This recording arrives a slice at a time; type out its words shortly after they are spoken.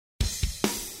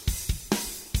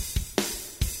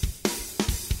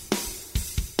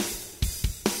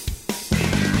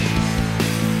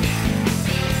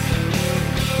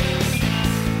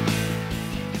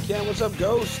What's up,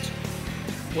 Ghost?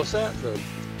 What's that then?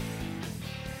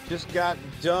 Just got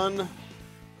done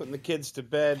putting the kids to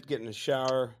bed, getting a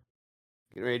shower,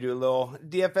 getting ready to do a little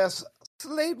DFS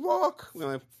slate walk. We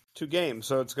only have 2 games,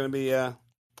 so it's going to be a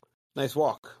nice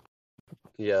walk.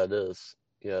 Yeah, it is.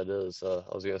 Yeah, it is. I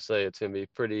was gonna say it's gonna be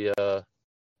pretty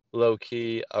low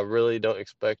key. I really don't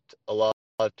expect a lot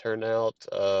of turnout,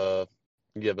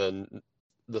 given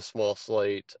the small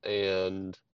slate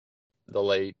and the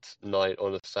late night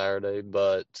on a Saturday.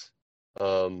 But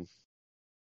um,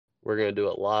 we're gonna do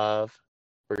it live.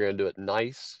 We're gonna do it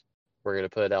nice. We're gonna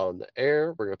put it out in the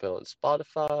air. We're gonna put it on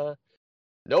Spotify.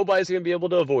 Nobody's gonna be able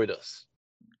to avoid us.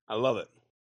 I love it.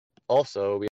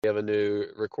 Also, we have a new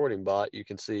recording bot. You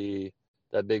can see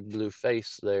that big blue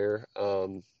face there.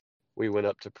 We went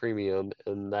up to premium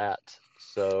in that,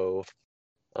 so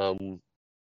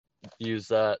used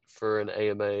that for an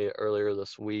AMA earlier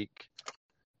this week,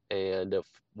 and it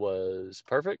was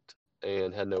perfect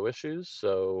and had no issues.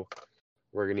 So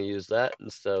we're gonna use that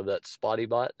instead of that spotty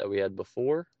bot that we had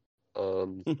before,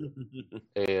 and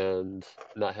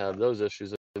not have those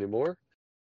issues anymore.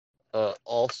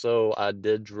 Also, I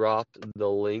did drop the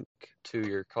link to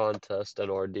your contest on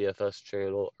our DFS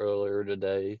channel earlier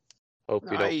today. Hope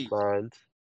you don't Nice. mind.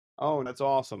 Oh, that's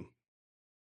awesome.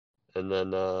 And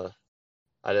then I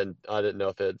didn't know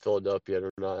if it had filled up yet or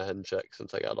not. I hadn't checked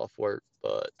since I got off work,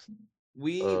 but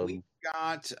We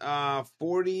got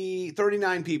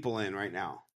 39 people in right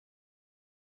now.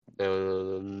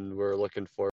 and we're looking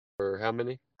for how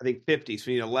many? I think 50, so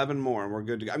we need 11 more, and we're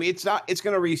good to go. I mean, it's going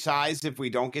to resize if we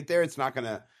don't get there. It's not going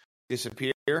to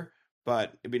disappear,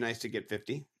 but it'd be nice to get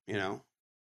 50,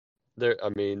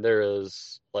 There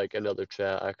is like another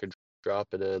chat I could drop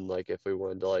it in, like if we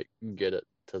wanted to like get it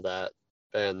to that,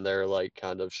 and they're like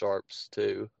kind of sharps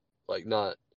too, like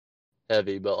not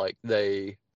heavy, but like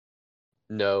they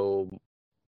know,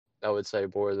 I would say,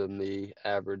 more than the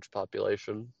average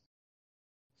population.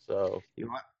 So You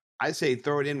know what? I say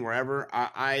throw it in wherever.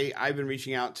 I've been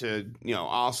reaching out to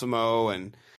Osimo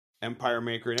and Empire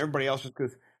Maker and everybody else just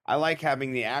because I like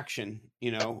having the action.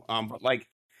 But like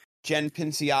Jen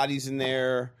Pinciotti's in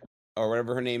there or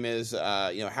whatever her name is.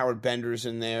 Howard Bender's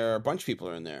in there. A bunch of people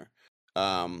are in there.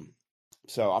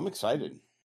 So I'm excited.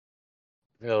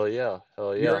 hell yeah,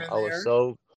 hell You're yeah. in there.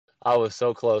 I was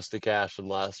so close to cashing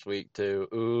last week too.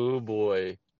 Ooh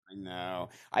boy. I know.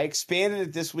 I expanded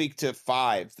it this week to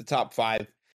 5, the top 5,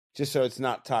 just so it's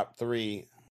not top 3.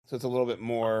 So it's a little bit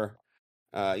more.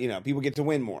 People get to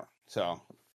win more. So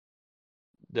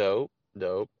Dope,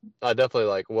 dope. I definitely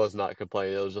like was not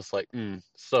complaining. It was just like,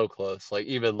 so close. Like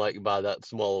even like by that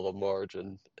small of a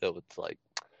margin, it was like,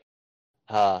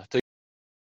 to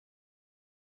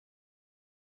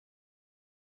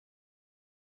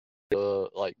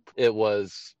like it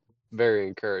was very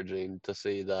encouraging to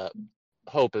see that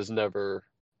hope is never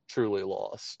truly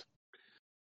lost.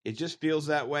 it just feels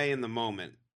that way in the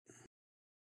moment.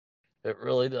 It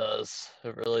really does.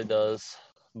 It really does.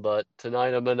 But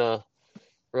tonight I'm gonna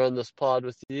run this pod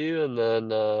with you and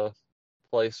then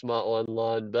play some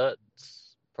online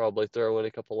bets. Probably throw in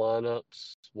a couple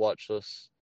lineups. Watch this.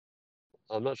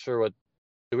 I'm not sure what.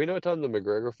 Do we know what time the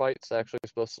McGregor fight's actually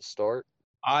supposed to start?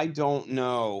 I don't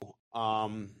know.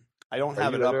 I don't Are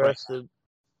have it you up right. interested?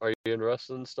 Are you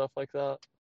interested in stuff like that?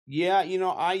 Yeah,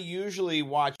 I usually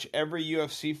watch every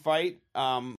UFC fight.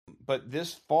 But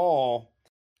this fall,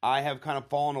 I have kind of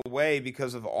fallen away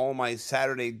because of all my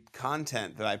Saturday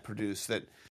content that I produce.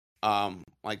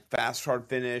 Like Fast Hard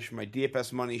Finish, my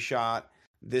DFS Money Shot,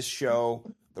 this show,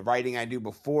 the writing I do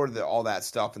before all that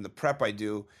stuff, and the prep I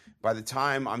do. By the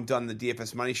time I'm done the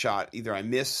DFS Money Shot, either I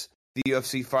miss the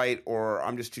UFC fight or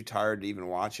I'm just too tired to even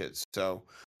watch it. So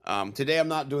today I'm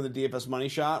not doing the DFS Money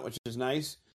Shot, which is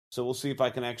nice. So we'll see if I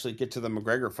can actually get to the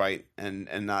McGregor fight and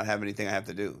not have anything I have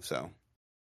to do. So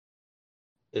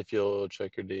If you'll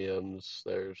check your DMs,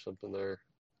 there's something there,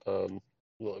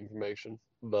 little information.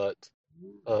 But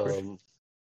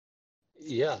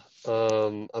yeah,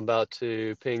 I'm about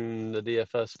to ping the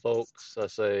DFS folks. I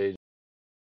say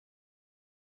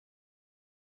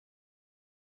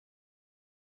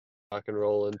I can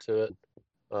roll into it.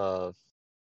 Uh,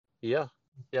 yeah,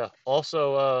 yeah.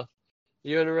 Also,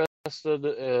 you interested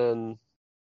in?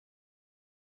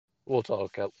 We'll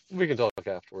talk. We can talk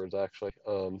afterwards. Actually,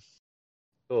 we'll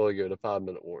go to 5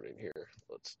 minute warning here.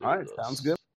 Let's do all right, sounds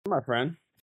good, this. my friend.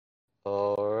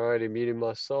 Alrighty, muting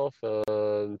myself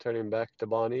and turning back to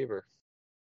Bon Eber.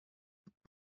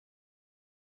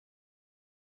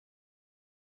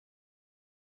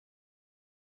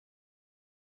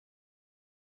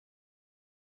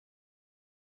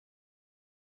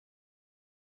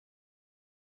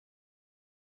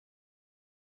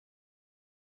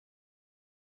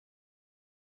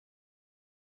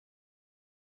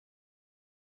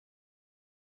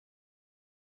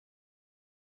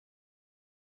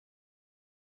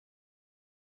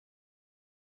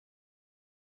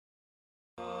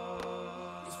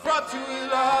 brought to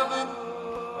his love.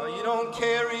 You don't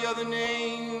carry other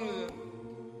names.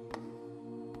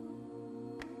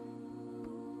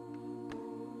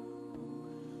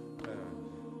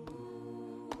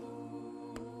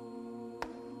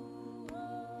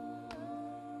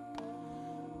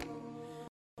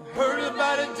 Heard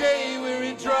about a day where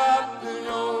he dropped the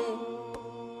note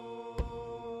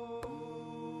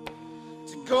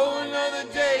to go another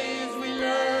day as we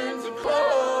learn to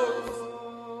close.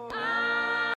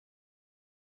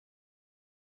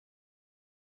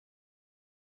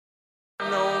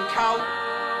 No count.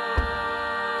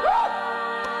 But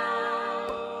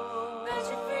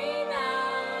you're free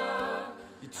now.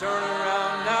 You turn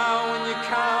around now and you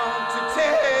count to 10.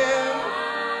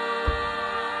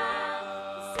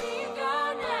 See you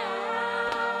go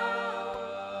now.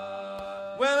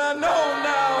 Well, I know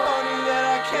now, honey, that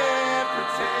I can't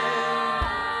pretend.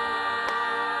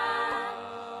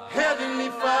 Heavenly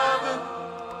Father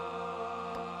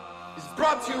is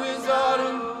brought to his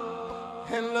autumn,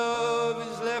 and love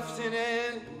is left in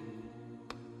it.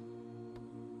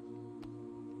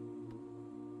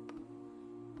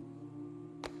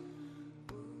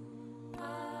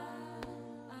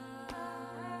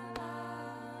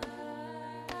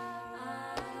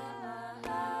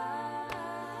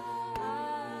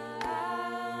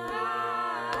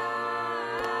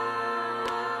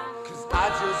 Cause I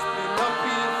just been up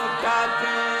here for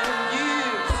goddamn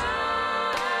years.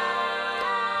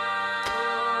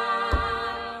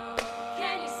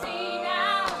 Can you see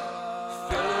now?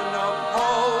 Filling up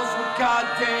holes with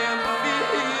goddamn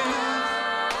fears.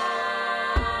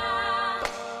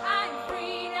 I'm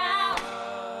free now.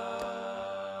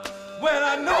 Well,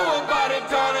 I know about it,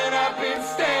 darling, I've been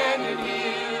standing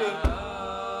here.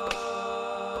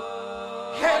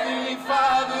 Heavenly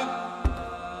Father,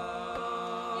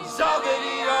 He's all that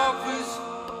He offers,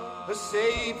 a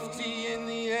safety in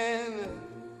the end.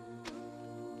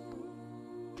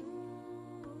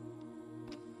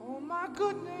 Oh my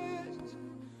goodness.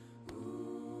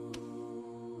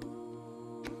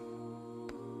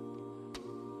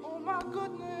 Oh my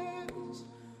goodness.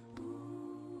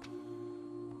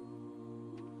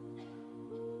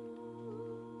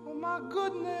 Oh my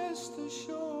goodness, the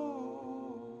show.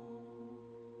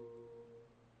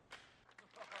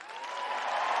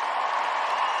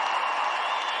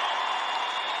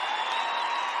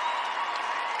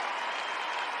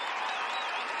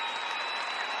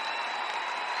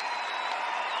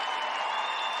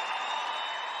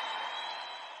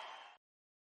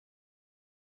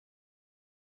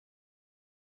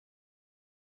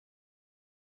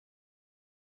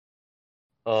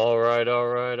 All right.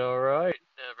 Everybody,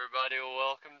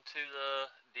 welcome to the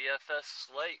DFS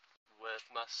slate with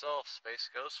myself, Space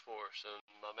Ghost Force, and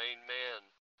my main man,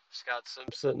 Scott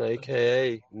Simpson,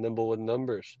 aka Nimble with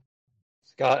Numbers.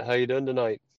 Scott, how you doing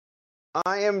tonight?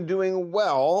 I am doing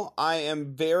well. I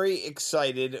am very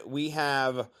excited. We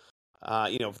have,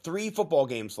 3 football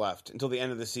games left until the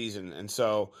end of the season, and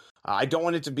so I don't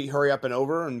want it to be hurry up and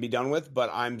over and be done with. But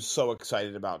I'm so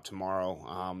excited about tomorrow.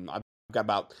 I've got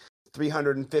about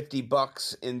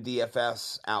 $350 in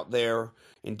DFS out there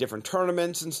in different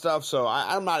tournaments and stuff. So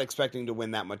I'm not expecting to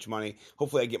win that much money.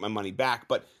 Hopefully, I get my money back,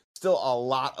 but still a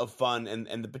lot of fun,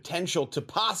 and the potential to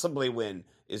possibly win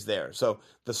is there. So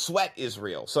the sweat is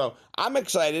real. So I'm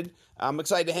excited. I'm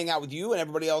excited to hang out with you and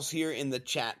everybody else here in the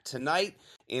chat tonight,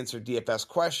 answer DFS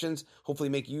questions, hopefully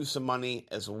make you some money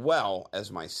as well as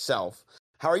myself.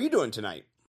 How are you doing tonight?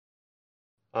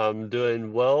 I'm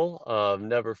doing well.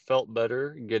 Never felt better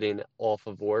getting off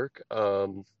of work.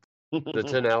 The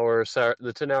 10-hour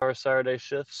Saturday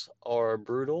shifts are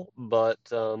brutal, but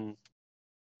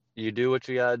you do what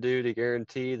you gotta do to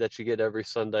guarantee that you get every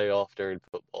Sunday off during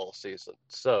football season.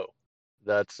 So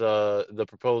that's the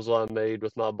proposal I made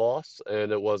with my boss,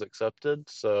 and it was accepted.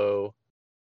 So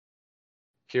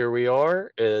here we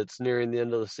are. It's nearing the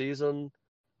end of the season.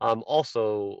 I'm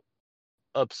also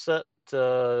upset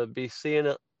to be seeing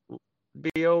it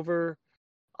be over.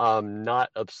 I'm not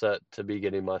upset to be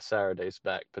getting my Saturdays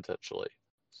back potentially.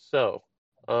 So,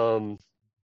 DFS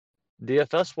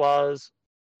wise,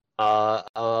 I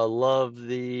love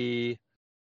the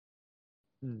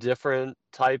different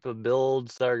type of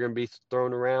builds that are going to be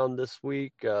thrown around this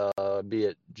week, be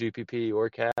it GPP or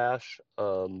cash.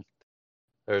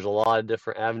 There's a lot of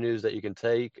different avenues that you can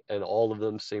take, and all of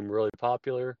them seem really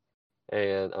popular.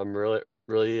 And I'm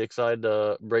really excited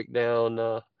to break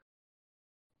down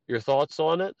your thoughts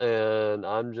on it. And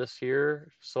I'm just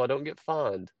here so I don't get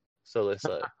fined, so they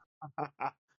say.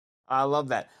 I love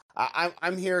that.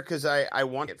 I'm here because I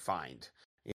want to get fined.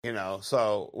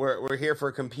 So we're here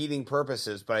for competing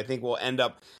purposes, but I think we'll end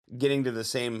up getting to the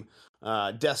same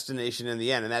destination in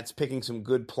the end, and that's picking some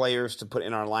good players to put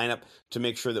in our lineup to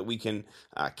make sure that we can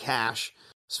cash.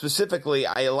 Specifically,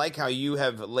 I like how you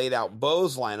have laid out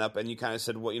Bo's lineup, and you kind of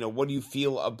said, what do you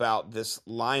feel about this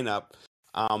lineup?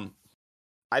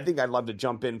 I think I'd love to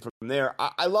jump in from there.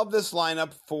 I love this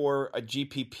lineup for a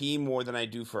GPP more than I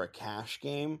do for a cash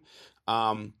game,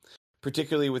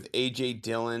 particularly with A.J.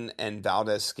 Dillon and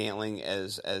Valdez-Scantling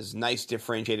as nice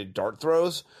differentiated dart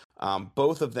throws.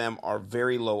 Both of them are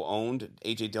very low owned.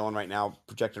 A.J. Dillon right now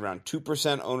projected around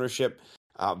 2% ownership,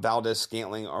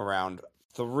 Valdez-Scantling around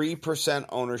 3%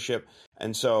 ownership.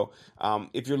 And so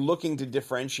if you're looking to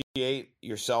differentiate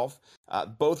yourself,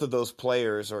 both of those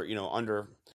players are under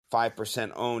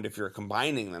 5% owned if you're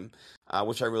combining them,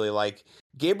 which I really like.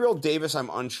 Gabriel Davis, I'm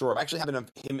unsure. I actually have him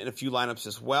in a few lineups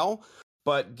as well,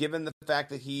 but given the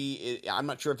fact that I'm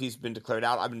not sure if he's been declared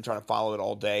out. I've been trying to follow it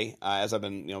all day as I've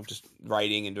been, just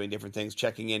writing and doing different things,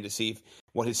 checking in to see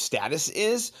what his status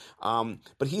is.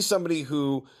 But he's somebody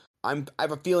who I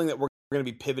have a feeling that we're going to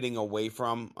be pivoting away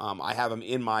from. I have him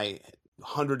in my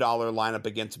 $100 lineup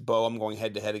against Bo. I'm going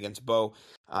head to head against Bo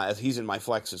as he's in my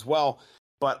flex as well.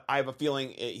 But I have a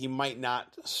feeling he might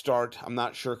not start. I'm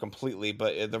not sure completely,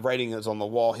 but the writing is on the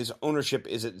wall. His ownership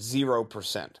is at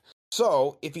 0%.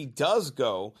 So if he does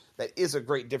go, that is a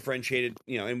great differentiated,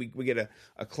 and we get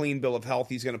a clean bill of health.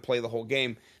 He's going to play the whole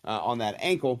game on that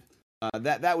ankle.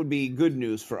 That would be good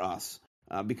news for us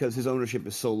because his ownership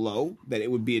is so low that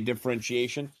it would be a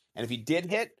differentiation. And if he did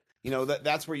hit,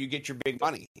 that's where you get your big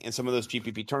money in some of those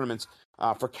GPP tournaments.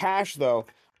 For cash, though,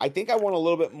 I think I want a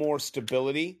little bit more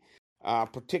stability.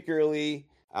 Particularly,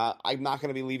 I'm not going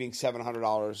to be leaving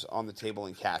 $700 on the table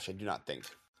in cash. I do not think.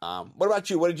 What about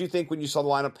you? What did you think when you saw the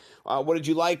lineup? What did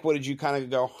you like? What did you kind of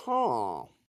go,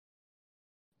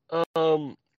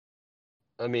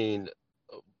 I mean,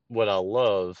 what I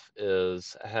love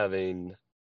is having,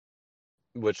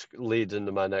 which leads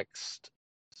into my next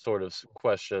sort of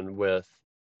question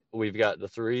we've got the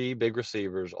three big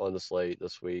receivers on the slate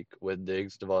this week with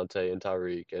Diggs, Devontae, and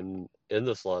Tyreek. And in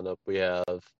this lineup, we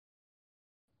have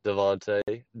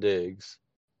Devontae, Diggs,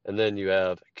 and then you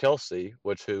have Kelsey,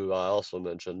 who I also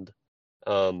mentioned.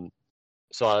 So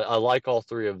I like all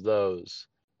three of those.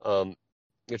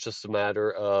 It's just a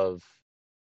matter of,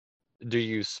 do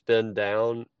you spin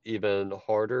down even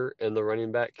harder in the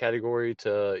running back category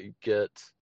to get?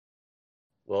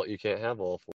 Well, you can't have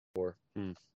all four.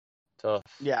 Tough.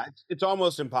 Yeah, it's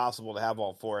almost impossible to have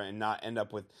all four and not end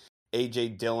up with A.J.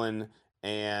 Dillon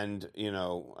and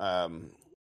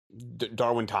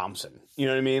Darwin Thompson. You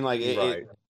know what I mean? Like Right.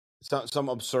 some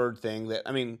absurd thing that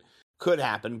could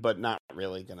happen, but not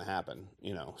really going to happen.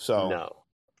 So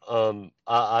no.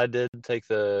 I did take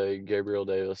the Gabriel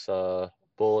Davis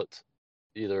bullet,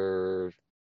 either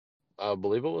I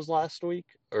believe it was last week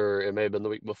or it may have been the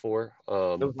week before.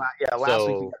 Last week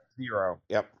he got 0.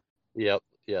 Yep.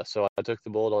 Yeah. So I took the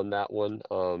bullet on that one.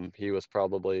 He was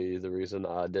probably the reason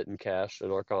I didn't cash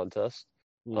in our contest.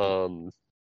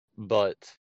 But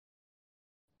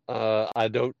I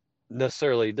don't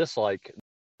necessarily dislike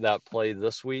that play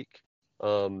this week.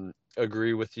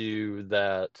 Agree with you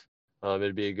that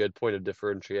it'd be a good point of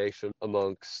differentiation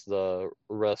amongst the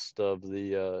rest of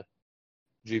the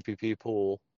GPP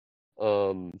pool.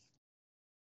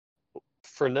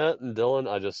 Fournette and Dillon,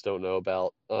 I just don't know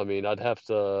about. I mean, I'd have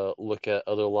to look at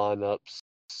other lineups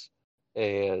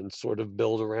and sort of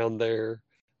build around there.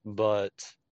 But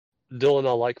Dillon,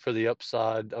 I like for the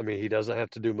upside. I mean, he doesn't have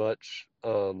to do much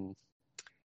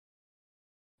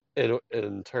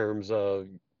in terms of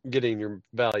getting your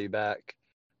value back.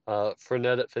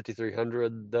 Fournette at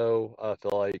 5,300, though, I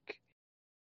feel like,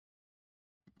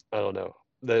 I don't know.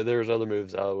 There's other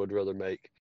moves I would rather make.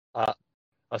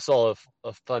 I saw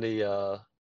a funny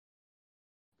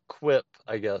quip,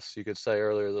 I guess you could say,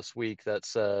 earlier this week that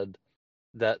said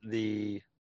that the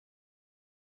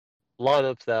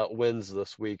lineup that wins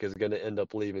this week is going to end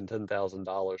up leaving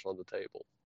 $10,000 on the table.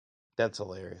 That's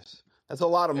hilarious. That's a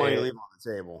lot of money to leave on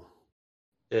the table.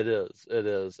 It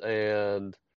is,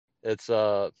 and it's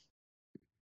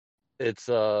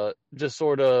just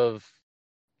sort of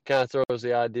kind of throws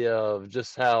the idea of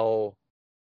just how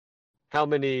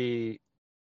many.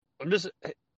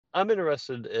 I'm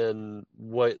interested in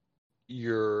what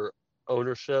your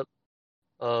ownership,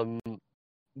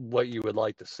 what you would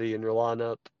like to see in your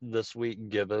lineup this week,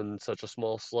 given such a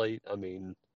small slate. I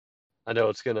mean, I know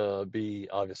it's gonna be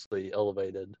obviously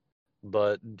elevated,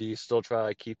 but do you still try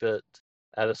to keep it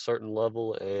at a certain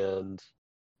level? And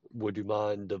would you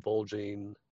mind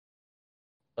divulging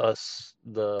us,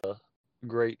 the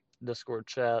great Discord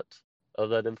chat, of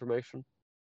that information?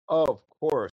 Oh, of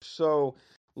course. So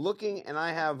looking, and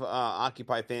I have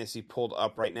Occupy Fantasy pulled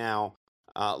up right now.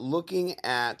 Looking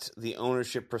at the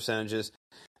ownership percentages,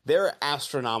 they're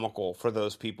astronomical for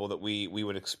those people that we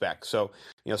would expect. So,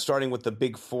 starting with the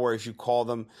big four, as you call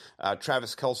them,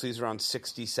 Travis Kelce's around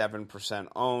 67%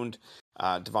 owned,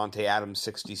 Devontae Adams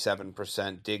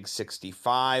 67%, Diggs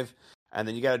 65%, and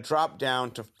then you got to drop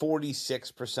down to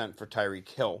 46% for Tyreek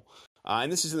Hill.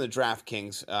 And this is in the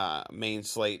DraftKings main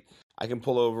slate. I can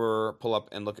pull up,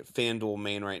 and look at FanDuel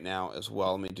main right now as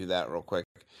well. Let me do that real quick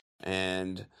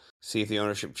and see if the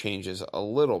ownership changes a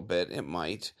little bit. It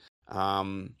might.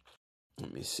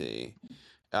 Let me see.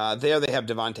 There they have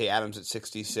Devontae Adams at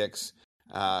 66,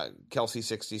 Kelce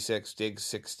 66, Diggs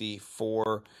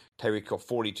 64, Tyreek Hill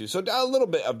 42. So a little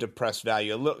bit of depressed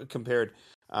value, a little compared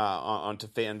onto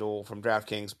FanDuel from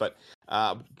DraftKings, but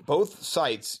both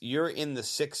sites you're in the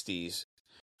 60s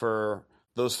for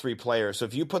those three players. So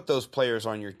if you put those players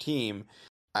on your team,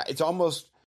 it's almost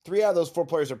 3 out of those 4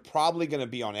 players are probably going to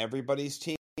be on everybody's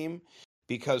team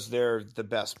because they're the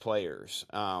best players.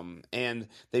 And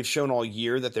they've shown all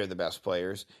year that they're the best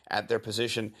players at their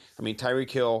position. I mean,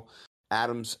 Tyreek Hill,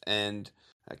 Adams, and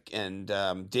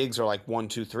Diggs are like 1,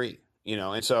 2, 3.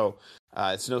 And so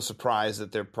it's no surprise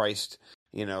that they're priced.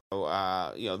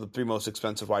 The 3 most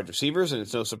expensive wide receivers, and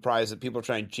it's no surprise that people are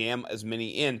trying to jam as many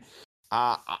in.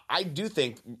 I do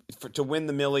think to win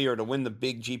the Millie or to win the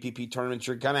big GPP tournaments,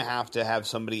 you're going to have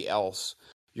somebody else.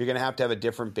 You're going to have a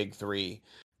different big 3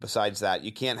 besides that.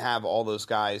 You can't have all those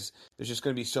guys. There's just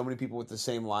going to be so many people with the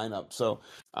same lineup. So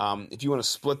if you want to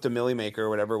split the Millie Maker or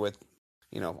whatever with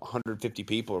 150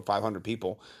 people or 500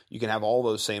 people, you can have all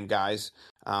those same guys.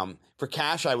 For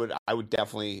cash, I would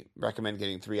definitely recommend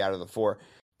getting 3 out of the 4.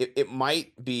 It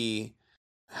might be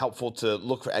helpful to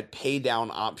look at pay down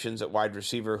options at wide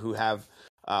receiver who have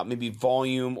maybe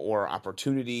volume or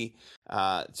opportunity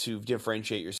to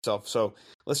differentiate yourself. So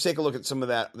let's take a look at some of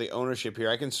the ownership here.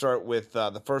 I can start with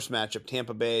the first matchup,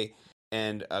 Tampa Bay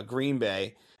and Green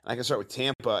Bay. I can start with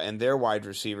Tampa and their wide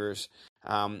receivers.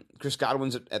 Chris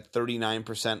Godwin's at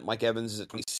 39%. Mike Evans is at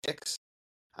 26%.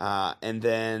 And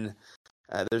then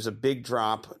there's a big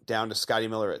drop down to Scotty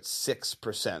Miller at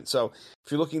 6%. So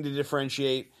if you're looking to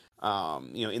differentiate,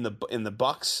 in the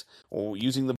Bucks or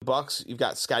using the Bucks, you've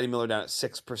got Scotty Miller down at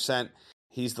 6%.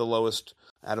 He's the lowest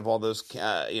out of all those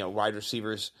wide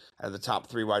receivers, out of the top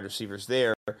 3 wide receivers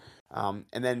there. And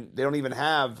then they don't even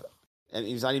have, and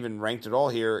he's not even ranked at all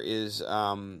here, is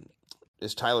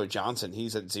Tyler Johnson.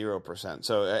 He's at 0%.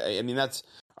 So I mean that's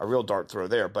a real dart throw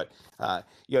there. But I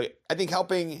think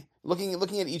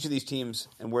looking at each of these teams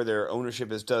and where their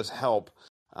ownership does help.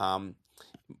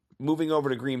 Moving over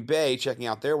to Green Bay, checking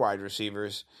out their wide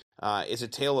receivers, is a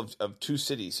tale of 2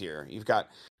 cities here. You've got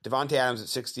Devontae Adams at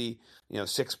 6%,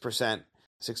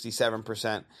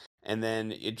 67%, and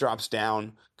then it drops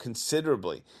down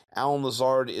considerably. Allen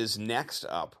Lazard is next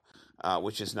up,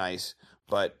 which is nice,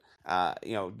 but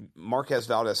Marquez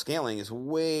Valdes-Scantling is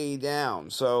way down.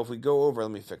 So if we go over,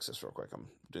 let me fix this real quick. I'm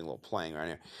doing a little playing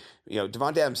right here.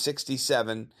 Devontae Adams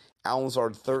 67, Allen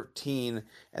Lazard 13,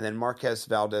 and then Marquez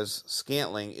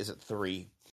Valdes-Scantling is at 3.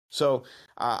 So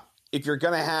if you're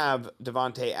going to have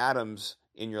Devontae Adams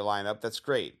in your lineup, that's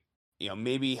great.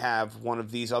 Maybe have one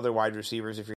of these other wide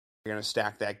receivers if you're going to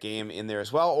stack that game in there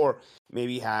as well, or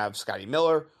maybe have Scotty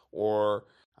Miller, or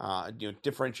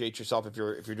differentiate yourself if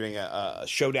you're doing a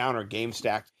showdown or game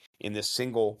stack in this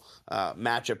single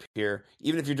matchup here.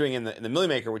 Even if you're doing in the Millie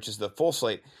Maker, which is the full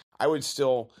slate, I would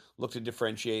still look to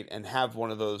differentiate and have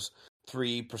one of those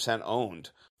 3% owned,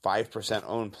 5%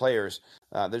 owned players.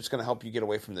 They're just going to help you get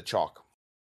away from the chalk.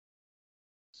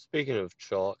 Speaking of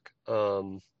chalk,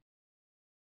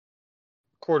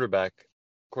 quarterback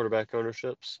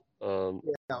ownerships.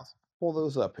 Yeah, pull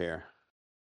those up here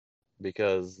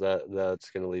because that's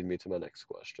going to lead me to my next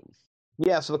question.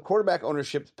 Yeah, so the quarterback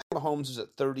ownership, Pat Mahomes is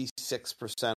at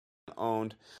 36%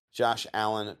 owned, Josh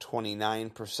Allen at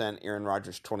 29%, Aaron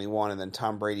Rodgers 21%, and then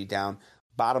Tom Brady down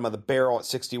bottom of the barrel at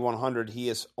 6,100. He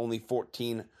is only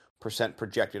 14%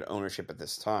 projected ownership at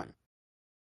this time.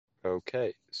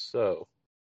 Okay, so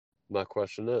my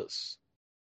question is,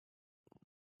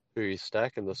 who are you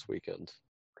stacking this weekend?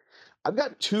 I've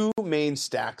got 2 main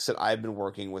stacks that I've been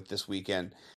working with this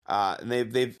weekend, and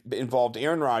they've involved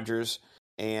Aaron Rodgers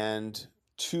and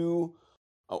 2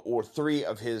 or 3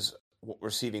 of his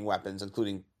receiving weapons,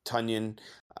 including Tunyon,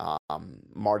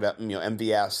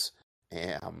 MVS,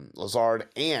 Lazard,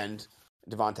 and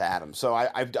Devonta Adams. So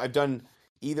I've done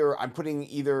either. I'm putting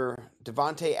either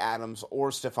Devonta Adams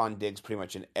or Stephon Diggs pretty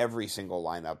much in every single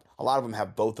lineup. A lot of them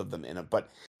have both of them in it, but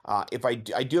if I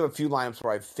do have a few lineups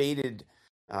where I've faded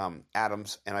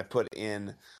Adams, and I put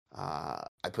in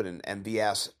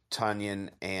MVS, Tunyon,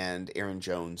 and Aaron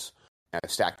Jones. And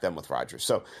I've stacked them with Rodgers.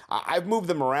 So I've moved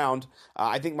them around.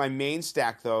 I think my main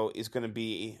stack, though, is going to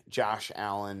be Josh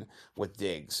Allen with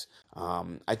Diggs.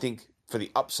 I think for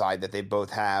the upside that they both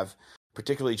have,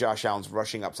 particularly Josh Allen's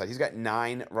rushing upside. He's got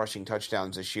 9 rushing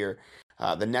touchdowns this year.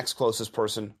 The next closest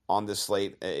person on this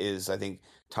slate is, I think,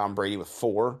 Tom Brady with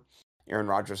 4. Aaron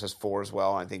Rodgers has 4 as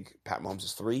well. I think Pat Mahomes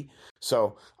has 3.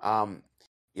 So, I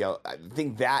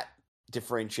think that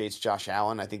differentiates Josh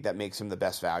Allen. I think that makes him the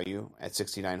best value at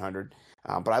 6,900.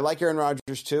 But I like Aaron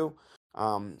Rodgers too.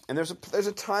 And there's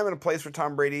a time and a place where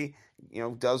Tom Brady,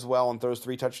 does well and throws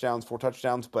 3 touchdowns, 4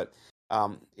 touchdowns. But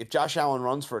if Josh Allen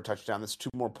runs for a touchdown, that's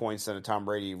 2 more points than a Tom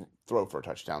Brady throw for a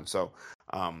touchdown. So,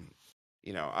 I'm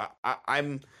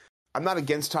not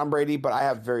against Tom Brady, but I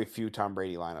have very few Tom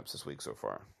Brady lineups this week so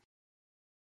far.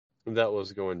 That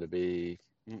was going to be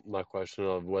my question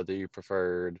of whether you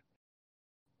preferred.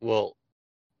 Well,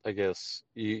 I guess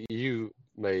you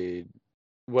made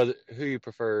who you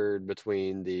preferred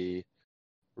between the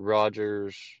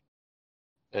Rodgers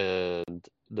and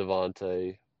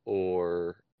Devontae,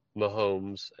 or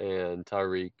Mahomes and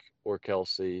Tyreek, or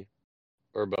Kelsey,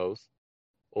 or both,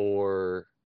 or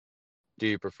do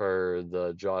you prefer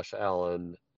the Josh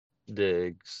Allen,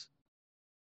 Diggs,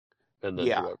 and then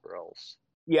whoever else?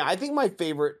 Yeah, I think my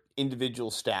favorite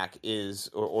individual stack is,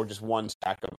 or just one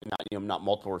stack of not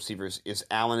multiple receivers, is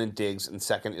Allen and Diggs, and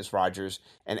second is Rodgers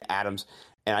and Adams.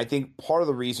 And I think part of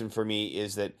the reason for me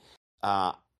is that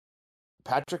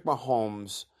Patrick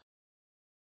Mahomes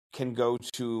can go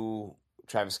to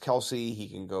Travis Kelce, he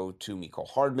can go to Mecole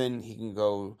Hardman, he can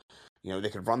go, they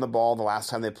could run the ball. The last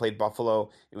time they played Buffalo,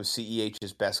 it was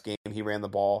CEH's best game. He ran the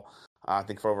ball, I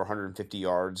think, for over 150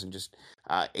 yards and just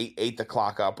ate the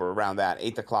clock up, or around that,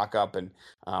 ate the clock up. And,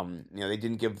 they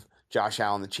didn't give Josh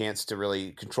Allen the chance to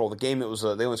really control the game. It was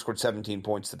they only scored 17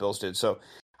 points, the Bills did. So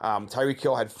Tyreek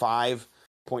Hill had 5.5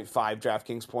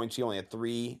 DraftKings points. He only had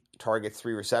 3 targets,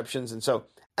 3 receptions. And so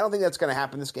I don't think that's going to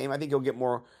happen this game. I think he'll get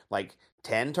more like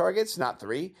 10 targets, not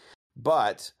 3.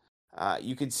 But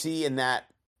you could see in that,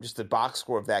 just the box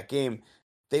score of that game,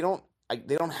 they don't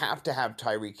have to have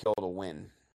Tyreek Hill to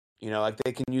win.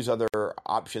 They can use other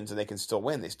options and they can still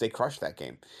win. They crushed that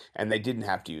game, and they didn't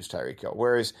have to use Tyreek Hill.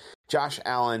 Whereas Josh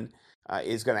Allen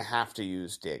is going to have to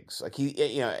use Diggs.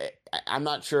 I'm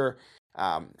not sure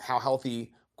how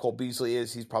healthy Cole Beasley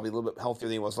is. He's probably a little bit healthier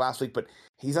than he was last week, but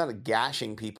he's not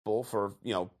gashing people for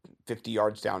 50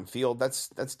 yards downfield.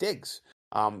 That's Diggs.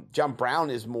 John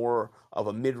Brown is more of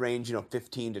a mid-range,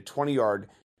 15 to 20 yard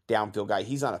downfield guy.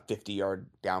 He's not a 50-yard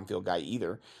downfield guy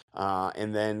either.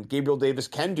 And then Gabriel Davis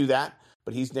can do that,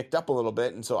 but he's nicked up a little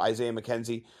bit, and so Isaiah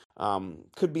McKenzie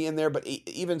could be in there. But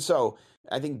even so,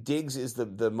 I think Diggs is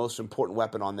the most important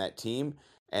weapon on that team,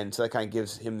 and so that kind of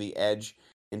gives him the edge.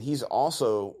 And he's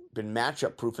also been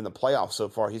matchup proof in the playoffs so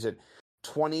far. He's at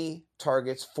 20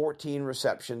 targets, 14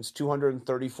 receptions,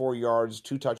 234 yards,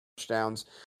 2 touchdowns.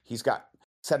 He's got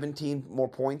 17 more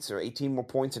points or 18 more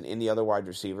points than any other wide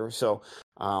receiver. So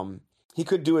he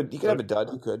could do it. He could have a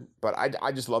dud. He could, but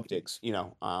I just love Diggs.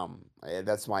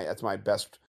 That's my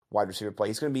best wide receiver play.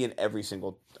 He's going to be in every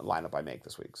single lineup I make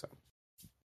this week. So,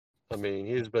 I mean,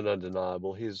 he's been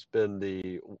undeniable. He's been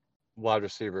the wide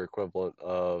receiver equivalent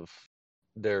of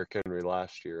Derrick Henry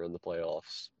last year in the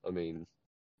playoffs. I mean,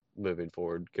 moving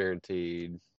forward,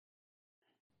 guaranteed.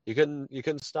 You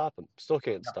couldn't stop him. Still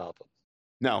can't stop him.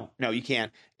 No, you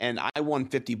can't. And I won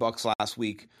 $50 last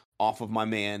week off of my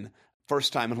man.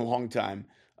 First time in a long time.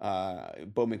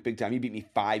 Bo McBig time. He beat me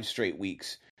 5 straight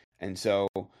weeks. And so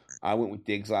I went with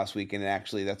Diggs last week, and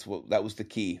actually that was the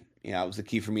key. It was the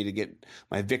key for me to get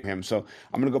my victory from him. So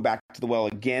I'm going to go back to the well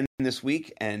again this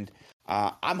week, and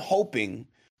I'm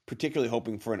particularly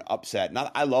hoping for an upset.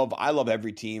 I love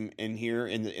every team in here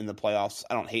in the playoffs.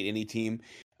 I don't hate any team.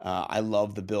 I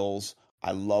love the Bills.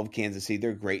 I love Kansas City.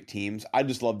 They're great teams. I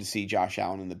just love to see Josh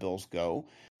Allen and the Bills go,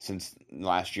 since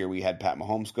last year we had Pat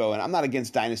Mahomes go. And I'm not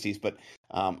against dynasties, but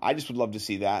I just would love to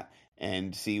see that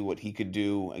and see what he could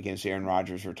do against Aaron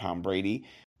Rodgers or Tom Brady,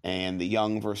 and the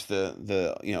young versus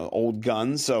the old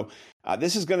guns. So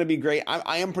this is going to be great.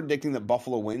 I am predicting that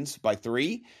Buffalo wins by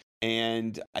 3,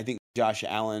 and I think Josh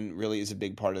Allen really is a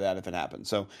big part of that if it happens.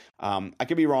 So I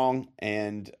could be wrong,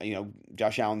 and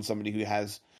Josh Allen's somebody who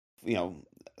has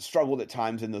struggled at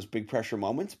times in those big pressure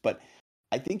moments, but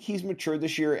I think he's matured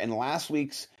this year, and last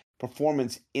week's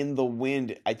performance in the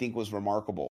wind, I think, was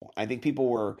remarkable. I think people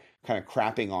were kind of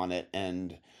crapping on it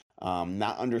and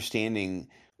not understanding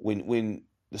when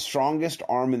the strongest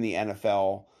arm in the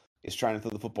NFL is trying to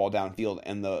throw the football downfield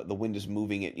and the wind is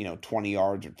moving it, 20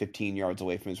 yards or 15 yards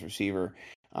away from his receiver.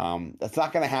 That's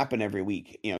not going to happen every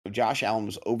week. Josh Allen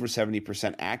was over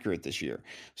 70% accurate this year.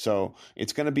 So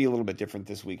it's going to be a little bit different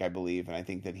this week, I believe. And I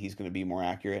think that he's going to be more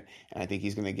accurate. And I think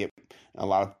he's going to get a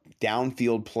lot of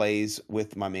downfield plays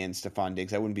with my man Stephon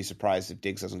Diggs. I wouldn't be surprised if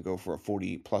Diggs doesn't go for a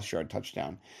 40-plus yard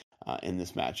touchdown in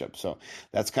this matchup. So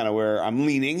that's kind of where I'm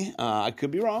leaning. I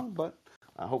could be wrong, but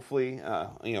hopefully,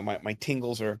 my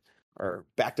tingles are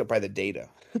backed up by the data.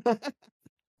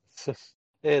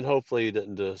 And hopefully you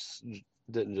didn't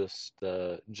just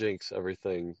jinx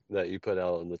everything that you put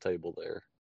out on the table there.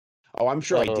 Oh, I'm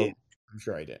sure I did. I'm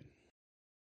sure I did.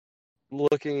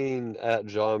 Looking at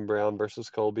John Brown versus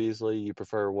Cole Beasley, you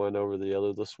prefer one over the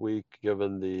other this week,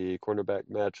 given the cornerback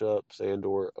matchups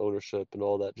and/or ownership and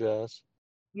all that jazz?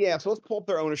 Yeah, so let's pull up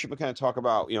their ownership and kind of talk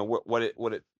about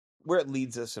where it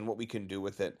leads us and what we can do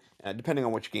with it. Depending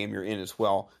on which game you're in as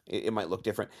well, it might look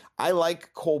different. I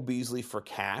like Cole Beasley for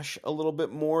cash a little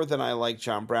bit more than I like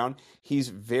John Brown. He's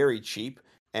very cheap,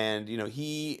 and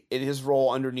he in his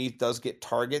role underneath does get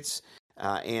targets,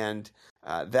 and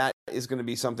that is going to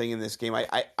be something in this game.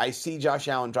 I see Josh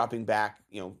Allen dropping back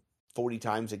 40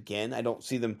 times again. I don't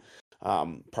see them.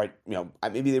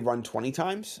 Maybe they run 20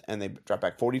 times and they drop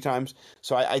back 40 times.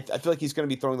 So I feel like he's going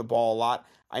to be throwing the ball a lot.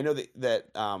 I know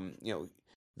that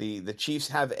the Chiefs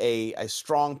have a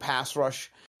strong pass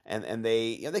rush and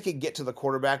they can get to the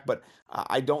quarterback, but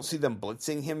I don't see them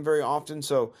blitzing him very often.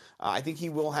 So I think he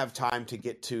will have time to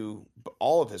get to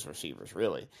all of his receivers,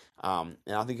 really. And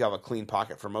I think he'll have a clean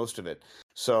pocket for most of it.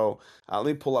 So let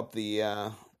me pull up the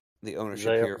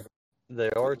ownership here. They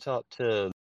are top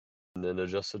 10 in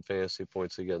adjusted fantasy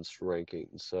points against ranking,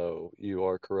 so you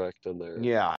are correct in there.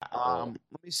 Yeah. Let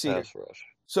me see. Pass rush.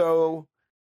 So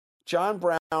John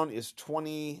Brown is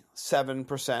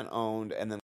 27% owned, and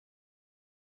then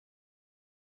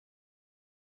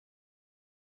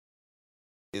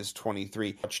is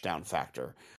 23 touchdown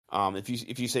factor.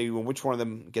 If you say, well, which one of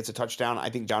them gets a touchdown, I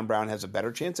think John Brown has a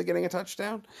better chance of getting a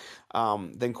touchdown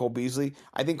than Cole Beasley.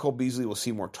 I think Cole Beasley will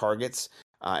see more targets.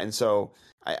 And so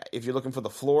if you're looking for the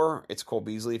floor, it's Cole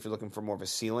Beasley. If you're looking for more of a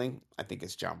ceiling, I think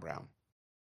it's John Brown.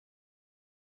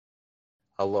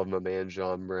 I love my man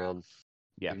John Brown.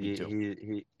 Yeah, me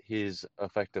too. He's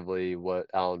effectively what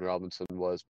Allen Robinson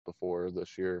was before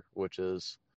this year, which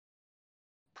is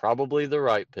probably the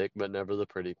right pick, but never the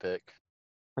pretty pick.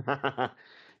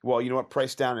 Well, you know what?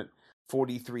 Priced down at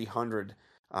 4,300.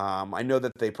 I know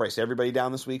that they priced everybody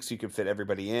down this week, so you could fit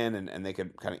everybody in, and they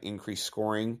could kind of increase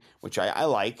scoring, which I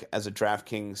like as a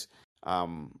DraftKings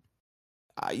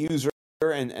user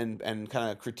and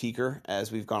kind of critiquer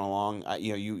as we've gone along.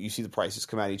 You see the prices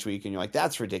come out each week, and you're like,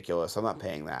 that's ridiculous. I'm not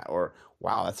paying that. Or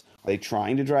wow, are they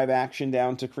trying to drive action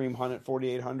down to Kareem Hunt at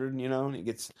 4,800? And he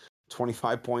gets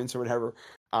 25 points or whatever.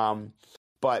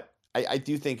 But I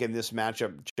do think in this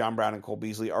matchup, John Brown and Cole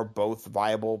Beasley are both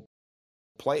viable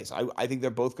plays. I think they're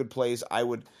both good plays. I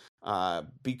would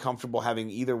be comfortable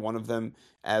having either one of them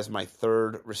as my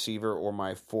third receiver or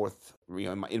my fourth,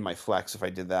 in my flex if I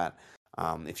did that.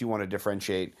 If you want to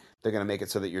differentiate, they're going to make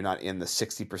it so that you're not in the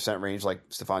 60% range like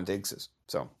Stephon Diggs is.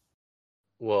 So,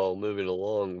 well, moving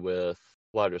along with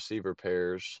wide receiver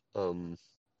pairs,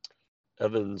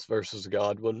 Evans versus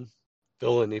Godwin,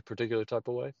 feel any particular type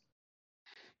of way?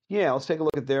 Yeah, let's take a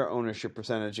look at their ownership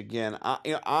percentage again.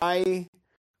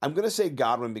 I'm going to say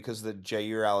Godwin because of the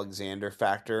Jair Alexander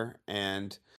factor,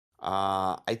 and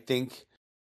I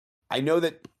know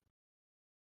that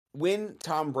when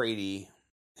Tom Brady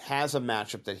has a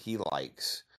matchup that he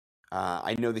likes,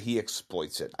 I know that he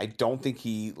exploits it. I don't think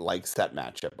he likes that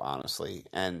matchup, honestly,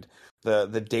 and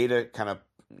the data kind of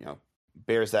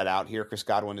bears that out here. Chris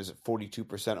Godwin is at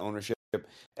 42% ownership.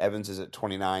 Evans is at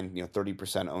 29,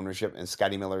 30% ownership, and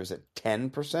Scotty Miller is at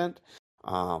 10%.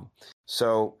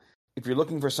 So if you're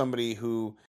looking for somebody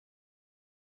who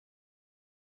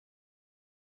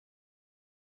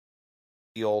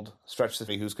stretch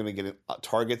who's going to get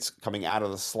targets coming out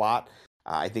of the slot,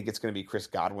 I think it's going to be Chris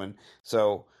Godwin.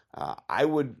 So I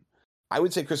would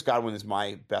say Chris Godwin is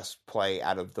my best play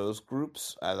out of those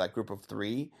groups, that group of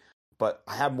three. But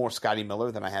I have more Scotty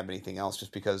Miller than I have anything else,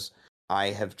 just because I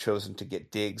have chosen to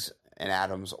get Diggs and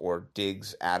Adams, or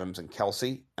Diggs, Adams, and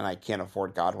Kelsey, and I can't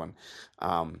afford Godwin,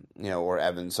 or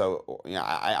Evans. So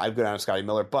I go down to Scotty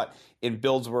Miller. But in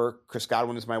builds where Chris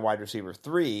Godwin is my wide receiver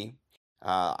 3,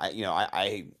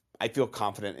 I feel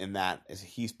confident in that, as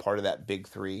he's part of that big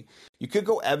 3. You could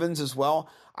go Evans as well.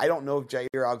 I don't know if Jair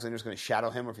Alexander is going to shadow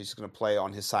him or if he's going to play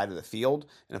on his side of the field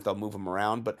and if they'll move him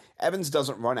around. But Evans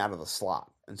doesn't run out of the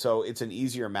slot, and so it's an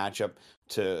easier matchup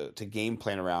to game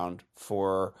plan around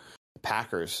for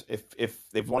Packers, if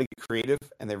they want to get creative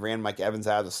and they ran Mike Evans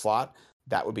out of the slot,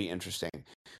 that would be interesting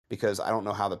because I don't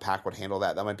know how the Pack would handle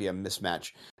that. That might be a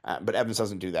mismatch, but Evans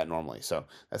doesn't do that normally. So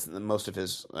that's most of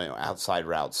his outside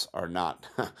routes are not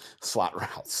slot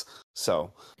routes.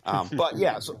 So, but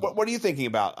yeah. So what are you thinking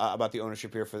about the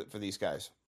ownership here for these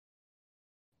guys?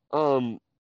 Well,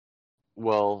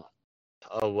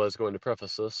 I was going to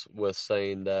preface this with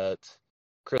saying that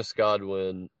Chris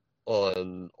Godwin,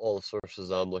 on all the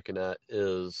sources I'm looking at,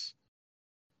 is,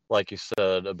 like you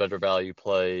said, a better value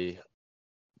play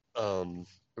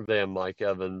than Mike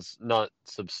Evans. Not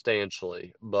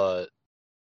substantially, but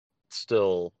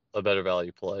still a better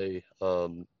value play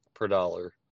per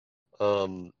dollar.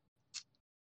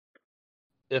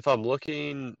 If I'm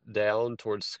looking down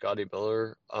towards Scotty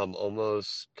Miller,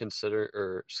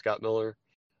 Scott Miller,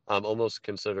 I'm almost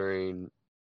considering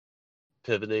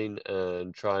pivoting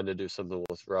and trying to do something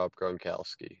with Rob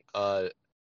Gronkowski. I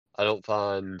don't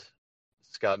find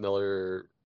Scott Miller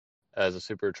as a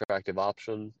super attractive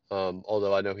option,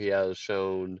 although I know he has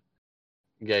shown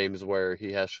games where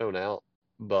he has shown out,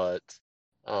 but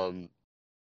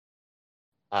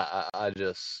I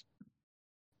just,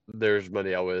 there's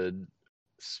money I would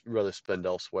rather spend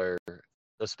elsewhere,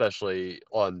 especially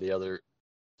on the other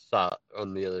side,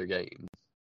 on the other game.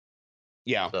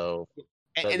 Yeah. So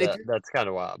And that's kind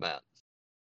of where I'm at.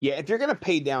 Yeah, if you're going to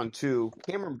pay down too,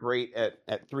 Cameron Brate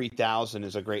at 3,000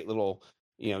 is a great little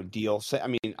deal. I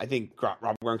mean, I think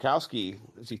Rob Gronkowski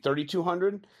is he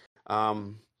 3,200.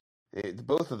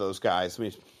 Both of those guys.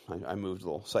 I moved a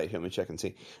little site here. Let me check and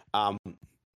see.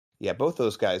 Yeah, both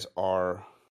those guys are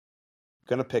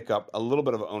going to pick up a little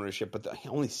bit of ownership, but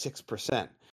only 6%.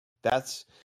 That's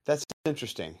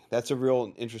interesting. That's a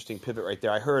real interesting pivot right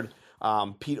there. I heard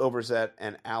Pete Overzet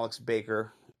and Alex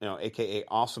Baker, aka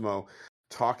Osimo,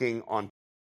 talking on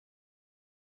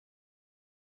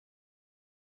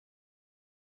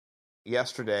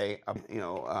yesterday,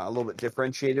 a little bit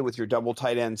differentiated with your double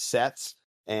tight end sets,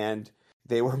 and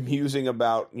they were musing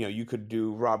about, you could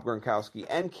do Rob Gronkowski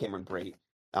and Cameron Brate.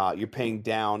 You're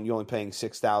only paying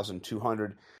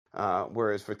 6,200,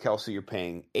 whereas for Kelsey you're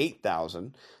paying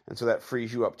 8,000, and so that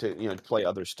frees you up to play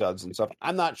other studs and stuff.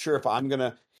 I'm not sure if I'm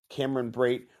gonna Cameron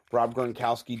Brate, Rob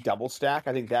Gronkowski double stack.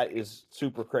 I think that is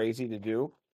super crazy to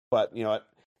do, but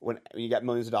when you got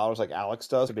millions of dollars like Alex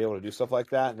does to be able to do stuff like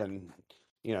that, then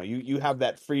you have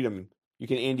that freedom. You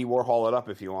can Andy Warhol it up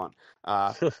if you want.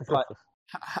 But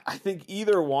I think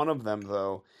either one of them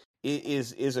though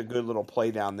is a good little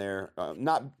play down there. I'm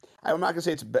not gonna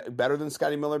say it's better than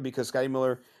Scotty Miller because Scotty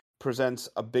Miller presents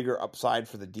a bigger upside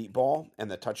for the deep ball and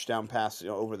the touchdown pass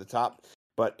over the top.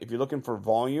 But if you're looking for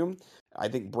volume, I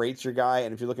think Brate's your guy,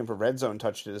 and if you're looking for red zone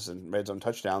touches and red zone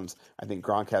touchdowns, I think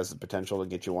Gronk has the potential to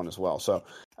get you one as well. So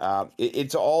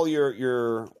it's all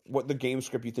your what the game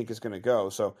script you think is going to go.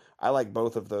 So I like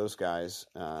both of those guys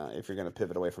if you're going to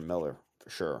pivot away from Miller for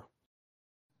sure.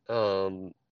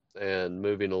 And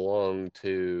moving along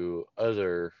to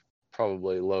other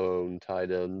probably low-owned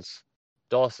tight ends,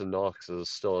 Dawson Knox is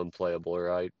still unplayable,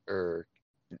 right? Or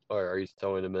are you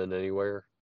throwing him in anywhere?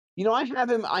 I have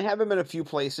him in a few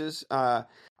places. I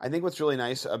think what's really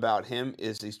nice about him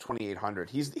is he's 2,800.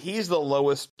 He's the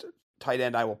lowest tight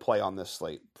end I will play on this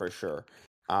slate for sure.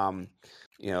 I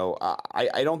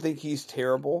don't think he's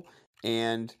terrible,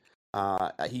 and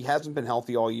he hasn't been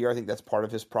healthy all year. I think that's part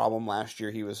of his problem. Last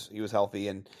year he was healthy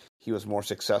and he was more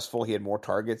successful. He had more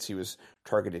targets. He was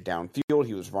targeted downfield.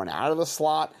 He was run out of the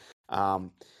slot.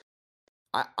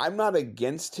 I'm not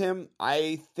against him.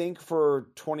 I think for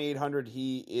 2,800,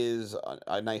 he is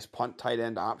a nice punt tight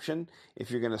end option if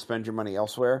you're going to spend your money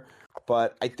elsewhere.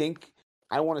 But I think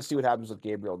I want to see what happens with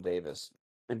Gabriel Davis.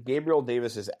 And Gabriel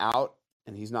Davis is out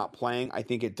and he's not playing. I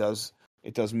think it does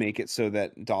make it so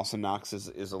that Dawson Knox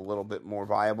is a little bit more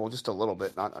viable, just a little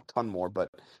bit, not a ton more. But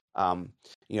all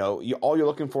you're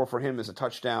looking for him is a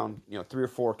touchdown. 3 or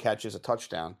 4 catches, a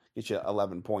touchdown, get you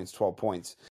 11 points, 12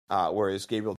 points. Whereas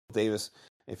Gabriel Davis,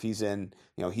 if he's in,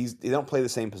 they don't play the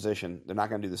same position. They're not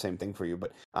going to do the same thing for you.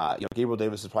 But Gabriel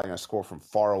Davis is probably going to score from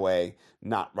far away,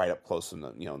 not right up close in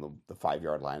the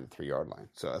 5-yard line, the 3-yard line.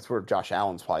 So that's where Josh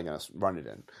Allen's probably going to run it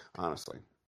in, honestly.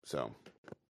 So.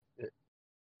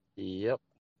 Yep,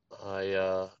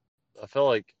 I feel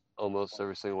like almost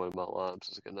every single one of my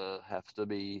lineups is going to have to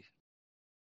be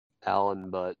Allen,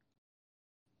 but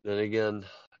then again,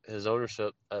 his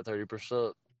ownership at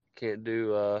 30%. Can't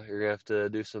do you're gonna have to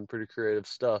do some pretty creative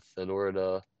stuff in order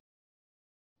to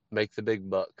make the big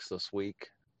bucks this week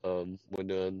when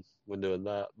doing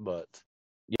that. But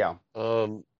yeah,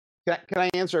 can I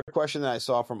answer a question that I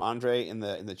saw from Andre in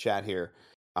the chat here?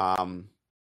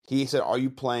 He said, "Are you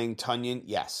playing Tunyon?"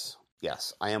 Yes,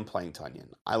 Yes, I am playing Tunyon.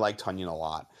 I like Tunyon a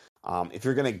lot. If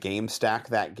you're going to game stack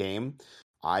that game,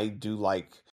 I do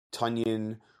like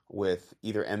Tunyon with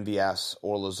either MVS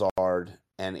or Lazard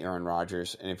and Aaron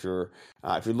Rodgers. And if you're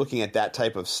looking at that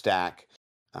type of stack,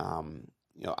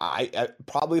 I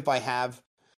probably if I have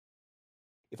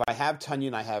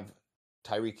Tunyon, I have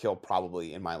Tyreek Hill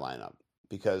probably in my lineup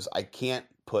because I can't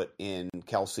put in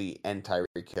Kelsey and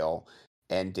Tyreek Hill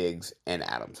and Diggs and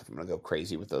Adams if I'm going to go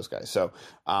crazy with those guys. So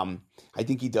I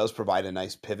think he does provide a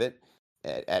nice pivot.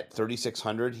 At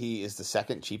 3,600, he is the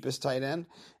second cheapest tight end.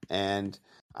 And,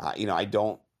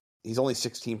 he's only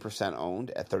 16%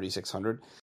 owned at 3,600.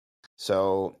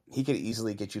 So he could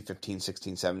easily get you 15,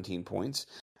 16, 17 points.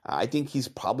 I think he's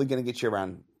probably going to get you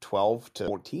around 12 to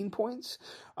 14 points.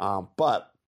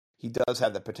 But he does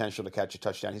have the potential to catch a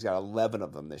touchdown. He's got 11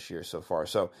 of them this year so far.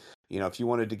 So, if you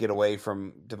wanted to get away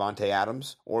from Devontae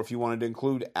Adams, or if you wanted to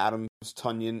include Adams,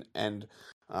 Tunyon, and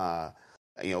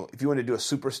if you want to do a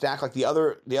super stack like the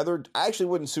other, I actually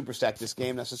wouldn't super stack this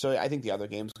game necessarily. I think the other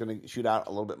game is going to shoot out a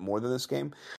little bit more than this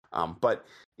game. But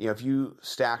if you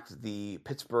stacked the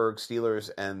Pittsburgh Steelers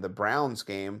and the Browns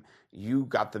game, you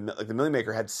got the Millie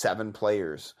Maker had 7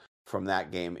 players from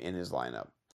that game in his lineup.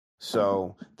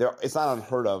 So it's not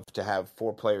unheard of to have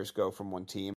 4 players go from one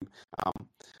team.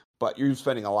 But you're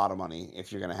spending a lot of money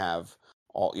if you're going to have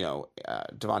all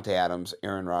Devontae Adams,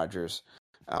 Aaron Rodgers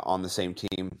on the same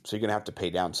team. So you're going to have to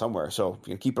pay down somewhere. So if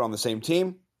you can keep it on the same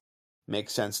team,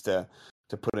 makes sense to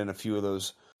put in a few of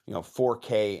those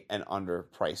 4K and under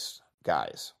price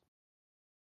guys.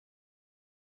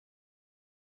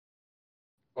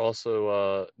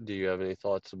 Also, do you have any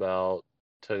thoughts about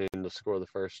Tunyon to score the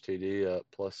first TD at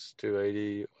plus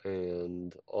 280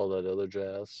 and all that other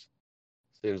jazz?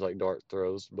 Seems like dart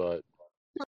throws, but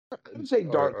I'd say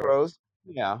dart throws.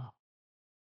 Yeah.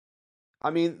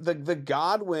 I mean, the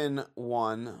Godwin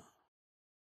one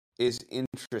is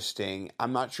interesting.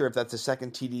 I'm not sure if that's the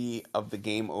second TD of the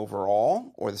game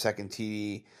overall or the second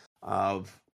TD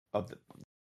of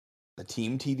the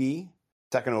team TD.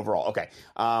 Second overall. Okay.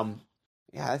 Yeah,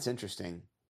 that's interesting.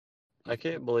 I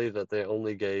can't believe that they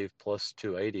only gave plus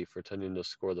 280 for Tunyon to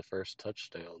score the first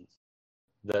touchdown.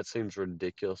 That seems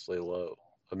ridiculously low.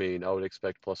 I mean, I would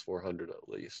expect plus 400 at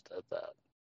least at that.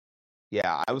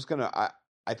 Yeah,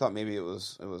 I thought maybe it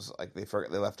was like they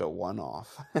left a 1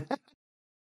 off.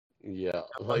 Yeah,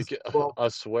 like I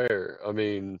swear. I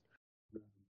mean,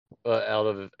 out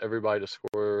of everybody to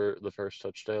score the first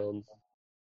touchdown.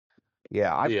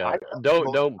 Yeah, I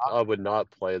would not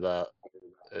play that.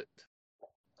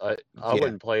 I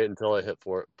wouldn't play it until I hit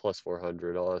plus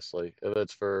 400. Honestly, if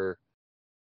it's for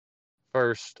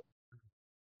first,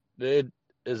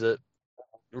 is it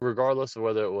regardless of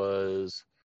whether it was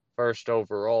first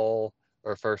overall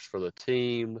or first for the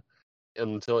team,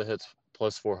 until it hits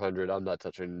plus 400, I'm not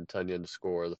touching Tunyon to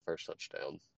score the first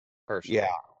touchdown. Personally.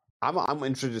 Yeah, I'm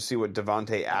interested to see what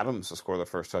Devontae Adams to score the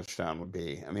first touchdown would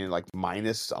be. I mean, like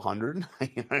minus 100. You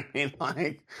know what I mean?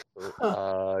 Like,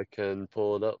 I can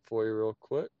pull it up for you real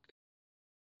quick.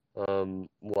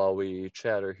 While we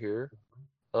chatter here.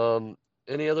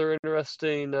 Any other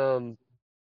interesting?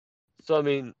 So I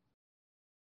mean,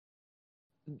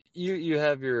 you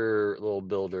have your little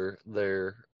builder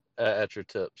there at your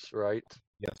tips, right?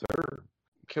 yes, sir.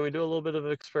 Can we do a little bit of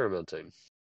experimenting?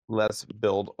 Let's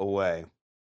build away.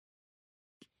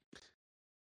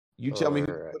 You tell me who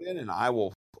to put in, and I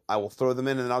will throw them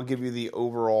in, and I'll give you the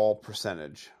overall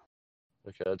percentage.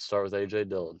 Okay, let's start with AJ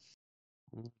Dillon.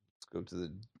 Let's go to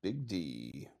the big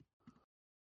D.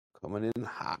 Coming in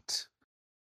hot.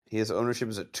 His ownership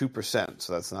is at 2%,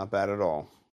 so that's not bad at all.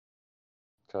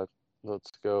 Okay,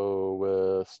 let's go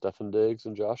with Stefon Diggs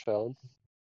and Josh Allen.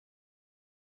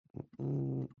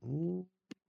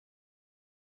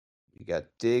 We got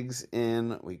Diggs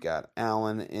in. We got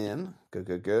Allen in.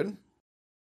 Good.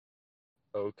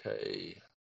 Okay.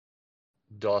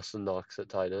 Dawson Knox at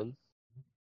tight end.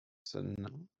 So no.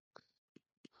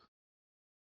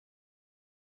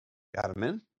 Got him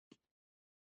in.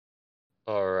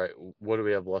 All right. What do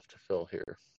we have left to fill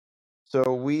here?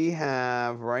 So we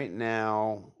have right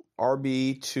now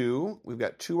RB2. We've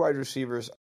got 2 wide receivers,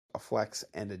 a flex,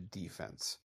 and a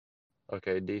defense.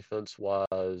 Okay, defense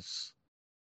wise,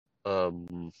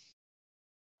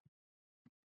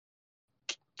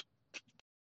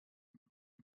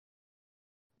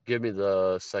 give me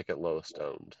the second lowest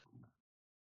owned.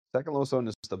 Second lowest owned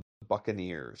is the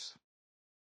Buccaneers.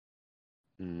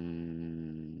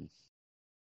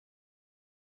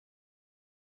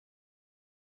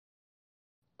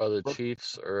 Are the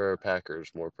Chiefs or Packers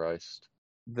more priced?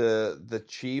 The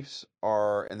Chiefs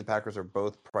are and the Packers are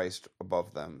both priced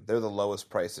above them. They're the lowest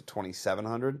price at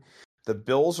 2,700. The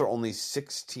Bills are only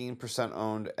 16%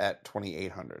 owned at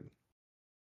 2,800.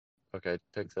 Okay,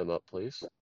 pick them up, please.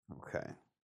 Okay.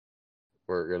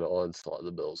 We're gonna onslaught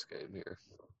the Bills game here.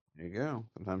 There you go.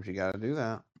 Sometimes you got to do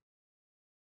that.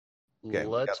 Okay.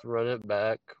 Let's run it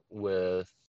back with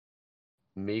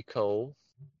Miko.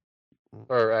 Mm.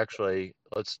 Or actually,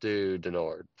 let's do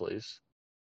Denard, please.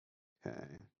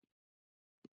 Okay.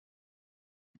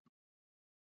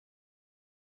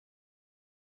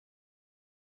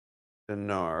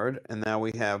 Denard, and now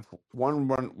we have one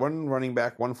running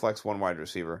back, one flex, one wide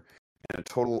receiver, and a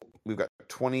total. We've got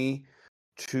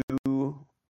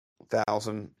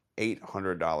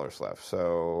 $22,800 left,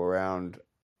 so around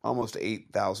almost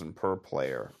 8,000 per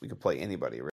player. We could play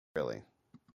anybody really.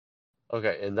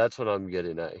 Okay, and that's what I'm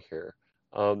getting at here.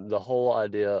 The whole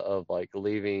idea of like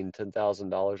leaving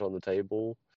 $10,000 on the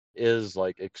table is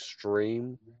like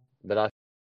extreme, but I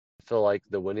feel like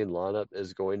the winning lineup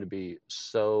is going to be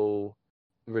so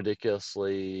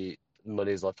ridiculously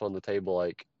money's left on the table,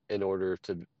 like in order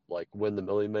to like win the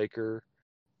Millie Maker,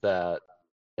 that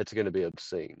it's going to be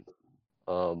obscene.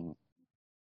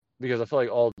 Because I feel like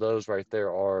all those right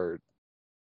there are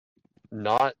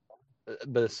not,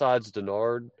 besides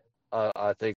Denard,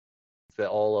 I think that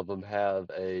all of them have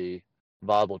a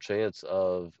viable chance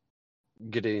of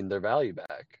getting their value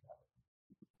back,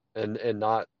 and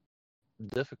not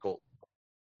difficult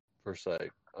per se.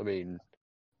 I mean,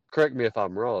 correct me if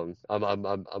I'm wrong. I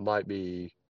might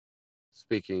be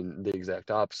speaking the exact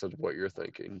opposite of what you're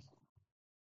thinking.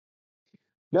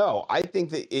 No, I think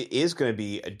that it is going to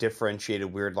be a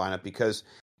differentiated weird lineup because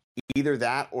either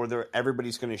that or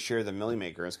everybody's going to share the Millie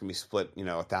Maker. It's going to be split,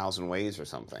 1,000 ways or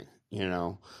something,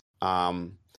 because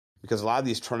a lot of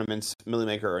these tournaments, Millie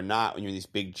Maker or not, when you're in these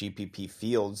big GPP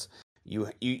fields,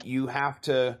 you have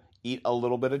to eat a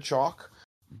little bit of chalk,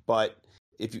 but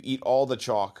if you eat all the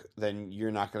chalk, then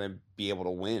you're not going to be able to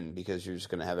win because you're just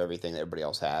going to have everything that everybody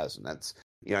else has, and that's.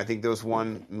 I think there was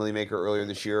one Millie Maker earlier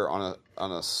this year on a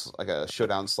like a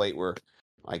showdown slate where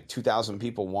like 2,000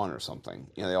 people won or something.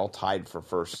 They all tied for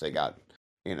first. They got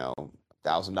 $1,000 or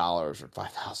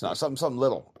 $5,000, something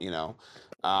little.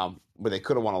 But they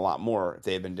could have won a lot more if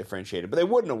they had been differentiated. But they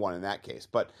wouldn't have won in that case.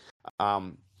 But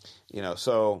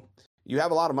so you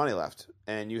have a lot of money left,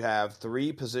 and you have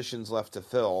 3 positions left to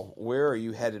fill. Where are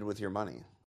you headed with your money?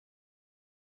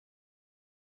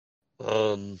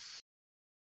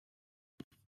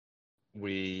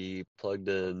 We plugged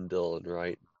in Dylan,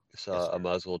 right? So Yes, I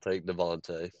might as well take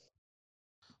Devontae.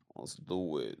 let's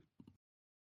do it.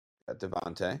 Got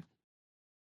Devontae.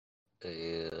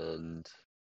 And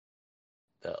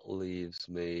that leaves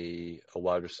me a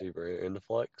wide receiver in the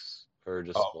flex, or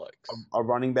just flex? A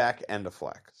running back and a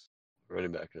flex.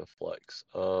 Running back and a flex.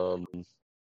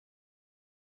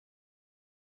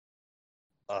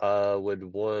 I would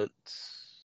want.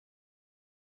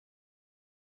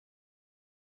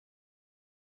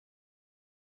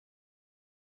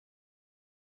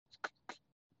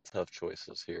 Tough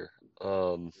choices here.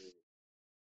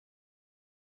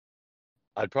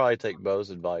 I'd probably take Bo's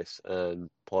advice and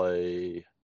play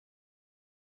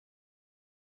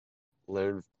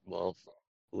Leonard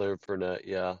Fournette,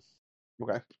 yeah.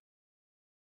 Okay.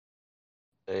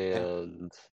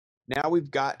 And now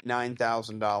we've got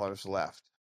 $9,000 left.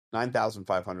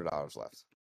 $9,500 left.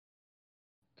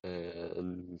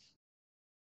 And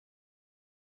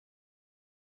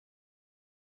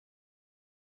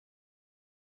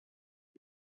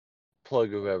plug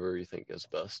whoever you think is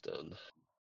best in.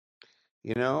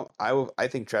 I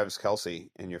think Travis Kelce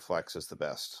in your flex is the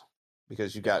best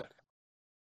because you got.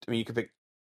 I mean, you could pick.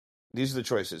 These are the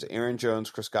choices: Aaron Jones,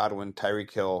 Chris Godwin,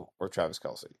 Tyreek Hill, or Travis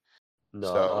Kelce.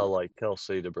 No, I like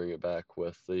Kelce to bring it back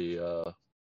with the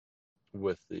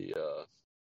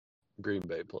Green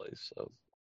Bay plays. So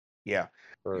yeah,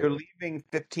 you're leaving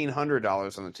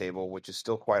 $1,500 on the table, which is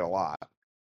still quite a lot.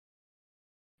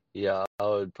 Yeah, I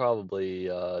would probably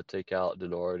take out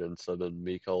Denard and sub in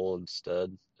Mecole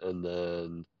instead, and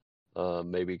then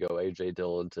maybe go AJ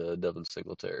Dillon to Devin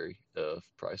Singletary if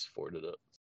Price afforded it.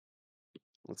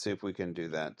 Let's see if we can do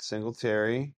that.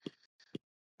 Singletary,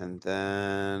 and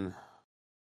then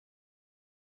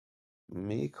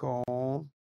Mecole.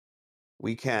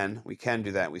 We can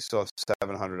do that. We still have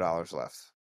 $700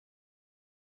 left.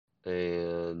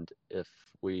 And if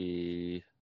we,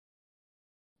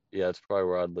 yeah, it's probably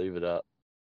where I'd leave it at.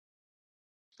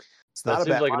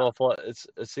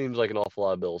 It seems like an awful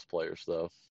lot of Bills players,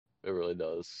 though. It really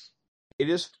does. It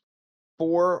is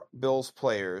 4 Bills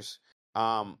players.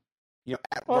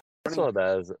 It's not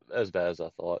as bad as I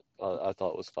thought. I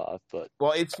thought it was 5, but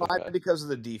it's 5 because of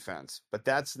the defense, but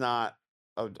that's not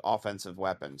an offensive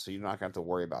weapon, so you're not going to have to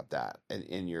worry about that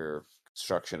in your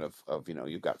construction of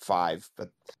you've got 5, but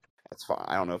that's fine.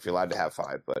 I don't know if you're allowed to have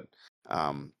 5, but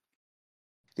um,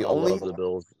 the I only love the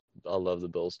Bills. I love the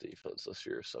Bills defense this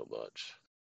year so much.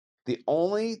 the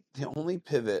only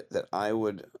pivot that I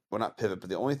would, well, not pivot, but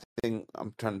the only thing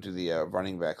I'm trying to do the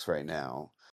running backs right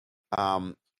now.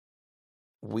 Um,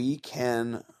 we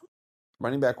can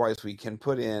running back wise, we can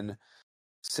put in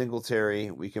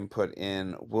Singletary, we can put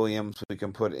in Williams, we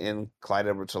can put in Clyde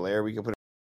Edwards-Helaire, we can put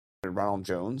in Ronald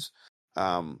Jones. We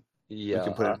can put Yeah,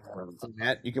 in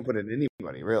Fournette. You can put in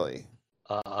anybody really.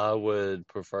 I would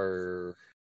prefer.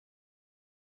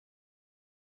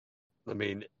 I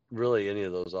mean, really, any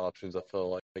of those options, I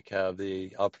feel like have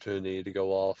the opportunity to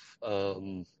go off.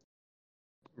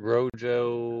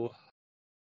 Rojo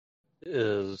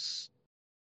is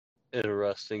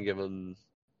interesting, given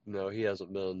he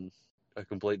hasn't been a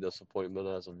complete disappointment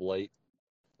as of late.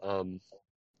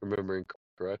 Remembering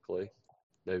correctly,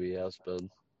 maybe he has been.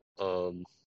 Um,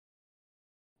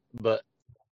 but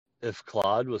if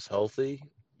Claude was healthy,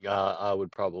 I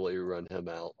would probably run him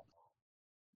out.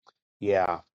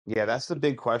 Yeah. Yeah, that's the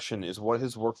big question is what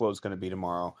his workload is going to be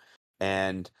tomorrow.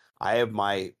 And I have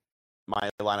my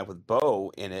lineup with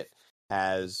Bo in it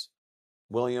has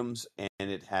Williams and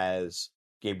it has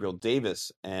Gabriel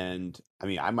Davis. And I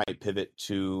mean, I might pivot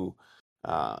to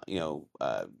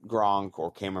Gronk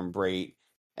or Cameron Brate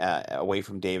away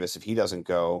from Davis if he doesn't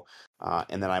go.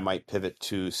 And then I might pivot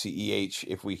to CEH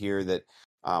if we hear that.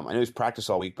 I know he's practiced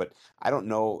all week, but I don't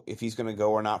know if he's going to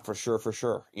go or not for sure. For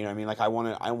sure, you know what I mean? Like I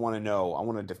want to know. I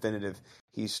want a definitive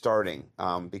he's starting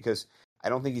because I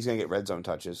don't think he's going to get red zone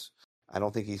touches. I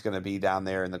don't think he's going to be down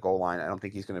there in the goal line. I don't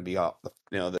think he's going to be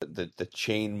the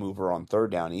chain mover on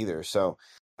third down either. So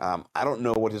I don't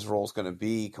know what his role is going to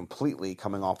be completely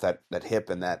coming off that hip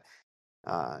and that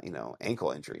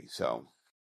ankle injury. So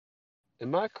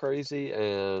Am I crazy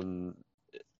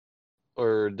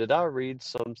or did I read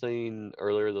something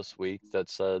earlier this week that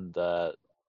said that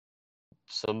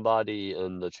somebody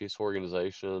in the Chiefs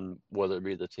organization, whether it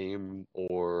be the team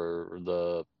or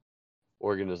the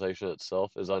organization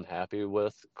itself, is unhappy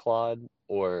with Claude,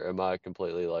 or am I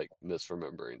completely like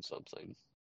misremembering something?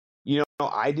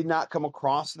 I did not come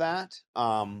across that,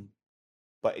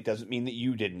 but it doesn't mean that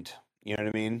you didn't. You know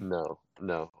what I mean? No,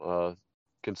 no.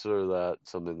 Consider that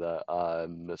something that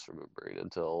I'm misremembering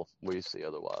until we see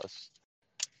otherwise.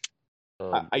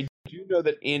 I do know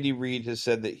that Andy Reid has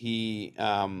said that he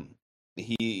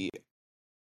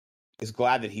is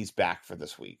glad that he's back for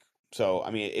this week. So I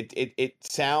mean, it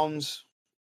sounds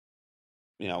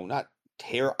not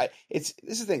terrible. This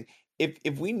is the thing.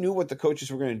 If we knew what the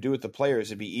coaches were going to do with the players,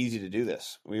 it'd be easy to do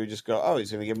this. We would just go, oh, he's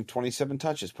going to give him 27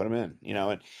 touches, put him in,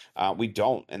 and we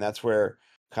don't. And that's where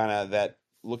kind of that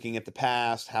looking at the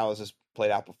past, how has this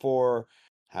played out before?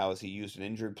 How has he used an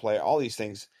injured player? All these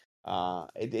things,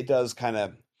 it does kind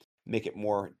of make it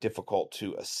more difficult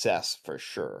to assess for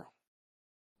sure.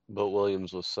 But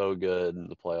Williams was so good in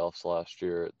the playoffs last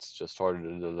year, it's just harder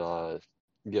to deny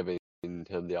giving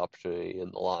him the opportunity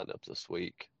in the lineup this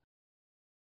week.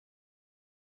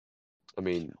 I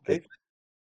mean,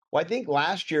 Well, I think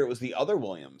last year it was the other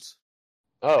Williams.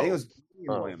 I think it oh, was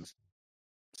Damian Williams.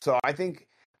 So I think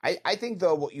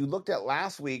though what you looked at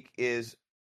last week is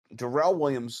Darrell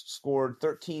Williams scored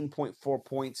 13.4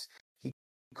 points. He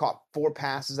caught 4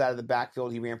 passes out of the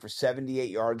backfield. He ran for 78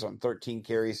 yards on 13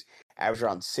 carries, averaged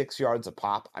around 6 yards a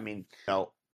pop. I mean,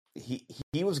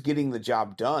 he was getting the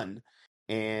job done,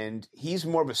 and he's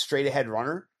more of a straight ahead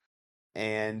runner.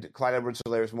 And Clyde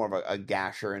Edwards-Helaire is more of a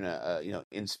gasher and a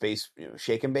in space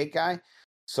shake and bake guy.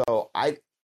 So I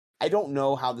don't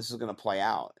know how this is going to play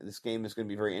out. This game is going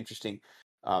to be very interesting.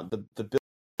 The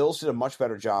Bills did a much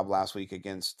better job last week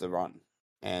against the run,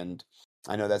 and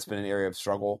I know that's been an area of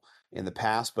struggle in the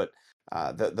past. But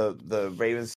the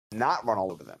Ravens did not run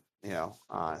all over them,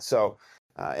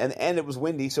 and it was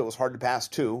windy, so it was hard to pass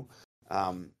too.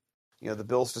 The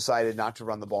Bills decided not to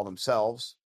run the ball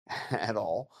themselves at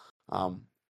all.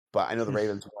 But I know the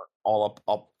Ravens weren't all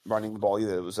up running the ball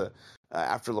either. It was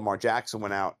after Lamar Jackson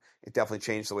went out, it definitely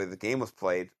changed the way the game was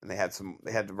played, and they had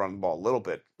to run the ball a little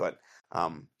bit, but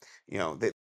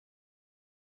they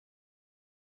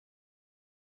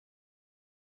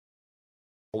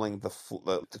pulling the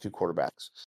 2 quarterbacks.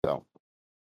 So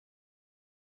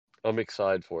I'm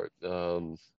excited for it.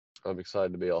 I'm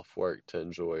excited to be off work to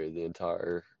enjoy the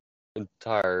entire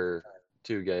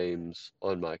 2 games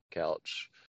on my couch,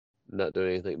 not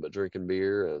doing anything but drinking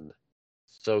beer and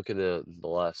soaking in the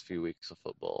last few weeks of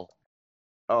football.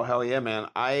 oh hell yeah, man!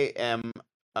 I am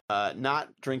not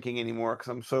drinking anymore because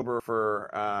I'm sober for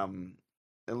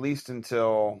at least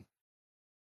until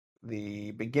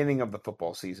the beginning of the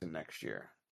football season next year.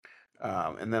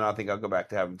 And then I think I'll go back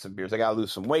to having some beers. I got to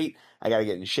lose some weight. I got to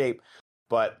get in shape.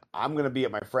 But I'm going to be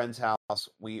at my friend's house.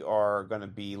 We are going to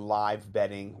be live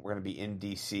betting. We're going to be in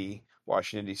D.C.,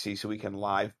 Washington, D.C., so we can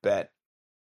live bet.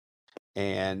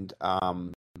 And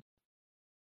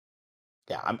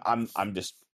yeah,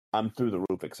 I'm through the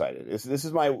roof excited. This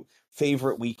is my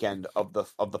favorite weekend of the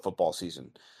football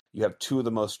season. You have two of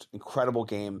the most incredible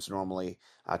games normally.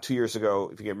 2 years ago,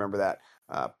 if you can remember that,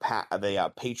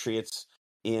 the Patriots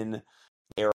in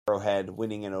Arrowhead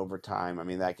winning in overtime. I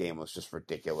mean, that game was just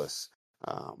ridiculous.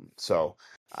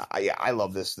 I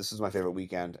love this. This is my favorite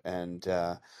weekend, and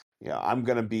I'm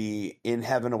gonna be in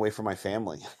heaven away from my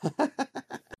family.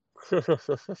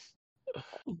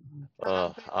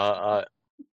 I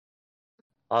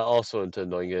also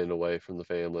intend on getting away from the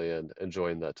family and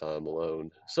enjoying that time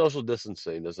alone. Social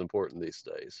distancing is important these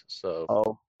days, so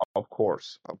Oh, of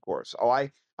course, of course. Oh,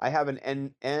 I have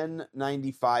an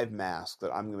N95 mask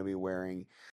that I'm going to be wearing.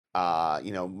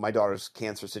 My daughter's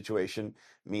cancer situation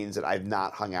means that I've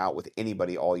not hung out with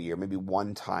anybody all year. Maybe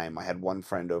one time I had one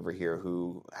friend over here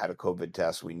who had a COVID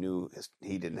test. We knew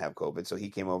he didn't have COVID, so he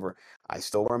came over. I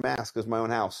still wear a mask because my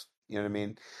own house. You know what I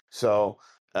mean? So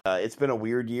it's been a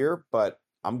weird year, but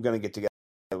I'm going to get together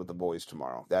with the boys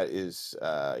tomorrow. That is,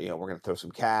 we're going to throw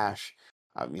some cash.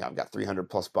 I've got 300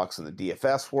 plus bucks in the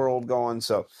DFS world going,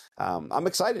 so I'm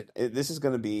excited. This is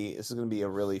going to be a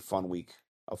really fun week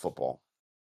of football.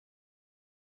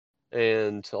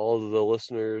 and to all of the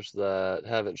listeners that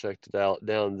haven't checked it out,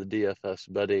 down the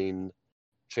DFS betting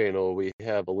channel, we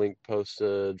have a link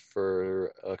posted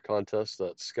for a contest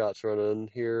that Scott's running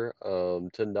here.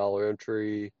 $10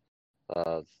 entry,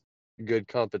 good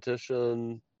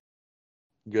competition,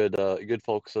 good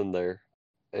folks in there,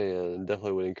 and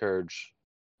definitely would encourage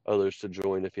others to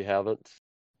join if you haven't.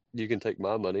 You can take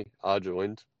my money. I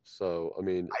joined, so I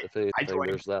mean, if I anything, joined.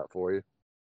 there's that for you.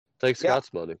 Take Yeah,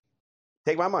 Scott's money.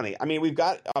 take my money. I mean, we've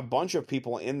got a bunch of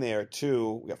people in there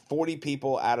too. We got 40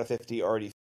 people out of 50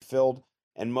 already filled,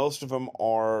 and most of them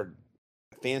are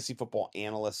fantasy football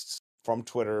analysts from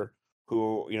Twitter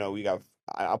who, we got.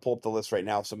 I'll pull up the list right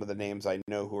now of some of the names I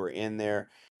know who are in there.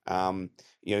 Bo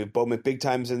McBig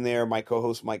Time's in there. My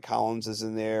co-host Mike Collins is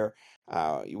in there.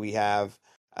 We have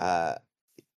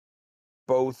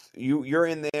both you're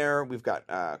in there. We've got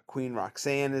Queen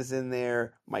Roxanne is in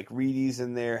there. Mike Reedy's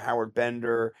in there. Howard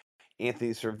Bender,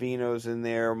 Anthony Servino's in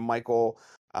there. Michael,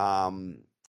 I'm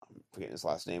forgetting his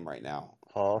last name right now.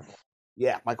 Hoff.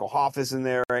 Yeah, Michael Hoff is in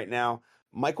there right now.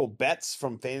 Michael Betts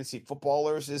from Fantasy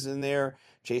Footballers is in there.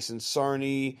 Jason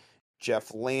Sarney,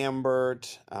 Jeff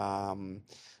Lambert.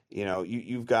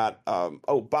 You've got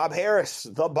Bob Harris.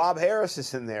 The Bob Harris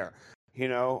is in there.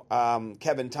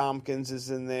 Kevin Tompkins is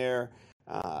in there.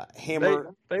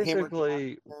 Hammer.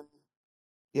 Basically,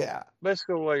 yeah.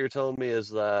 Basically, what you're telling me is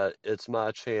that it's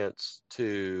my chance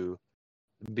to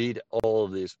beat all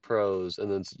of these pros and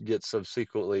then get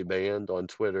subsequently banned on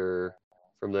Twitter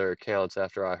from their accounts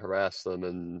after I harass them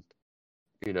and,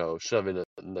 shoving it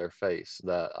in their face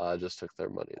that I just took their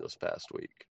money this past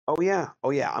week. Oh yeah.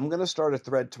 I'm gonna start a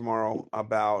thread tomorrow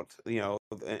about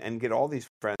and get all these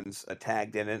friends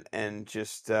tagged in it and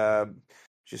just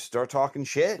start talking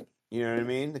shit. You know what I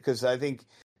mean? Because I think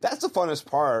that's the funnest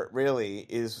part. Really,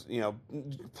 is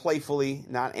playfully,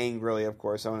 not angrily, of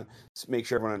course. I want to make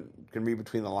sure everyone can read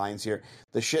between the lines here.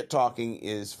 The shit talking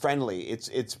is friendly.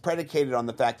 It's predicated on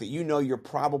the fact that you're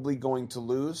probably going to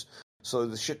lose. So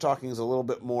the shit talking is a little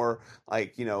bit more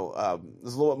like, there's a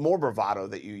little bit more bravado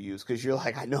that you use because you're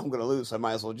like, I know I'm going to lose, so I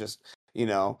might as well just,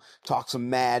 talk some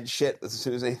mad shit as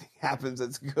soon as anything happens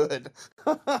that's good.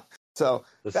 So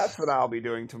that's what I'll be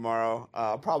doing tomorrow.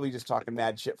 Probably just talking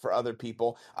mad shit for other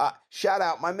people. Shout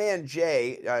out my man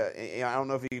Jay. I don't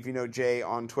know if you know Jay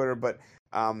on Twitter, but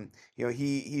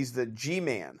he's the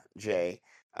G-Man, Jay.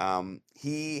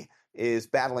 He is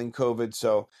battling COVID,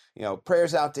 so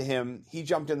prayers out to him. He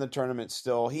jumped in the tournament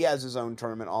still. He has his own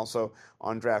tournament also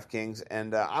on DraftKings,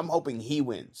 and I'm hoping he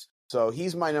wins. So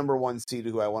he's my number 1 seed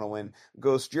who I want to win.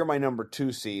 Ghost, you're my number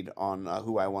 2 seed on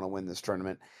who I want to win this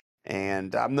tournament,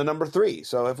 and I'm the number 3.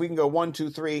 So if we can go 1, 2,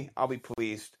 3, I'll be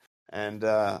pleased. And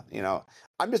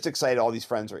I'm just excited all these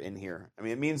friends are in here. I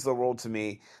mean, it means the world to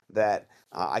me that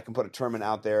I can put a tournament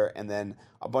out there, and then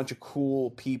a bunch of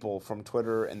cool people from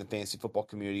Twitter and the fantasy football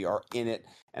community are in it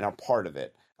and are part of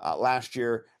it. Last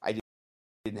year, I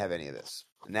didn't have any of this.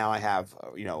 Now I have,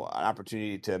 an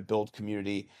opportunity to build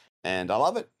community, and I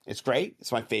love it. It's great.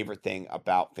 It's my favorite thing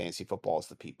about fantasy football is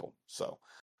the people. So,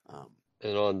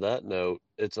 and on that note,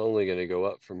 it's only going to go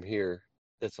up from here.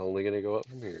 It's only going to go up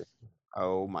from here.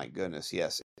 Oh my goodness,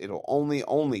 yes. It'll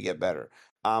only get better.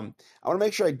 I want to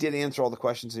make sure I did answer all the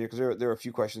questions in here because there are a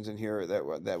few questions in here that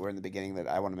were in the beginning that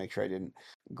I want to make sure I didn't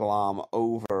glom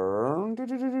over.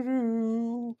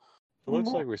 It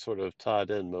looks like we sort of tied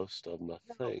in most of them, I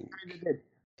think.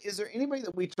 Is there anybody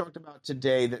that we talked about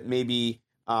today that maybe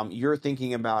you're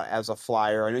thinking about as a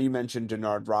flyer? I know you mentioned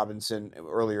Denard Robinson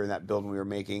earlier in that build we were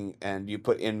making, and you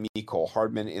put in Mecole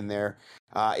Hardman in there.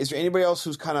 Is there anybody else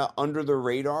who's kind of under the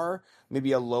radar,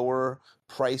 maybe a lower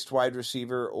priced wide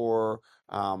receiver, or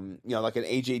like an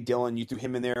AJ Dillon? You threw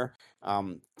him in there.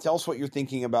 Tell us what you're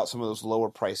thinking about some of those lower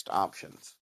priced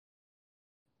options.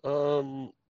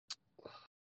 Lower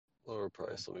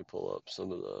price. Let me pull up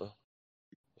the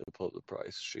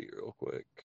price sheet real quick.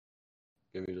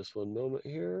 Give me just one moment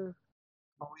here.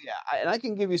 Oh yeah, and I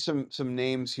can give you some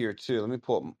names here too. Let me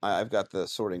pull up. I've got the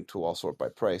sorting tool. I'll sort by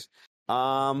price.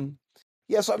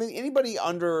 Yeah. So I mean, anybody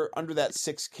under that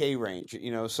 6K range,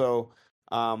 So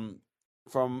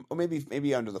from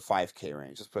maybe under the 5K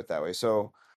range. Let's put it that way.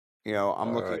 So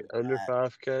I'm looking right, under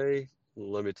 5K.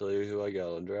 Let me tell you who I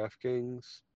got on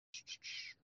DraftKings.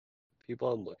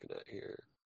 People I'm looking at here.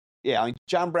 Yeah, I mean,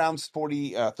 John Brown's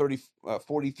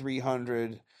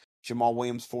 4,300. Jamal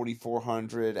Williams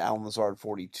 4,400. Allen Lazard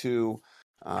 42.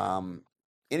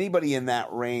 Anybody in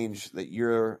that range that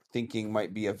you're thinking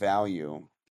might be a value?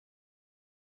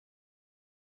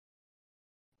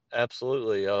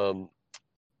 Absolutely.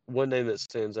 One name that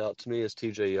stands out to me is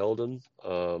TJ Yeldon.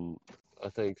 I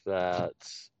think that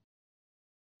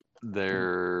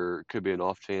there could be an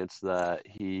off chance that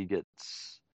he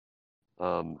gets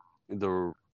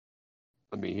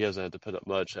he hasn't had to put up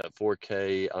much at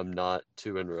 4K. I'm not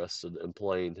too interested in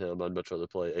playing him. I'd much rather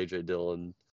play AJ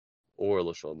Dillon or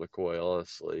LaShawn McCoy,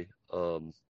 honestly.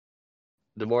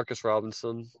 Demarcus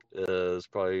Robinson is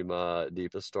probably my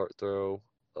deepest start throw.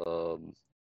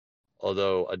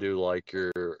 Although I do like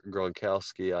your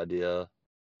Gronkowski idea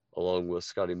along with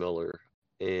Scotty Miller.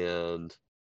 And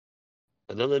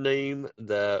another name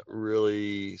that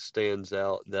really stands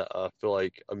out that I feel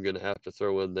like I'm going to have to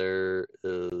throw in there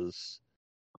is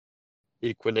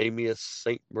Equanimeous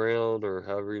St. Brown, or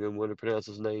however you want to pronounce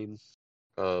his name.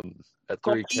 At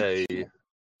 3K,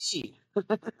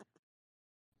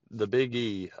 the Big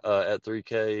E at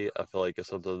 3K, I feel like is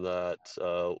something that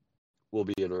will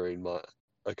be entering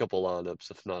a couple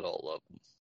lineups, if not all of them.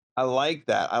 I like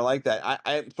that.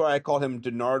 I'm sorry I called him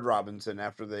Denard Robinson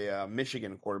after the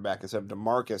Michigan quarterback instead of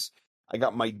DeMarcus. I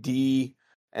got my D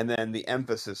and then the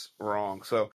emphasis wrong.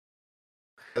 So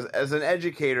as an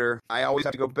educator, I always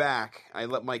have to go back. I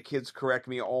let my kids correct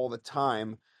me all the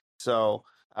time. So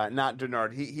not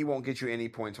Denard. He won't get you any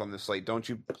points on this slate. Don't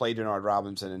you play Denard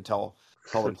Robinson and tell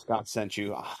him Scott sent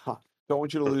you. Don't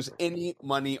want you to lose any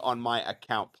money on my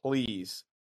account, please.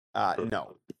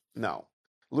 No.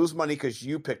 Lose money because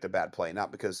you picked a bad play, not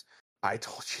because I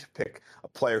told you to pick a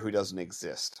player who doesn't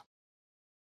exist.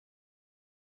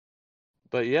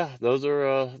 But yeah, those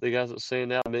are the guys that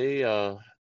stand out to me.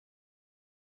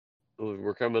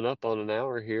 We're coming up on an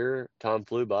hour here. Time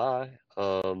flew by.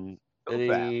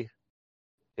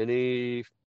 Any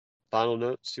final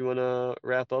notes you want to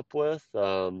wrap up with?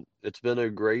 It's been a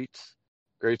great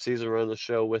season running the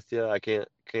show with you. I can't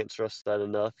stress that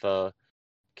enough.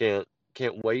 Can't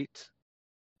wait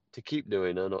to keep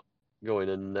doing it going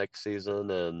into next season,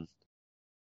 and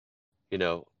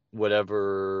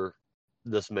whatever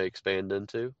this may expand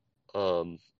into.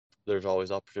 There's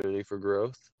always opportunity for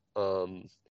growth.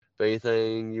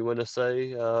 Anything you want to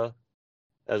say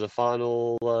as a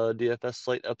final DFS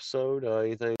slate episode?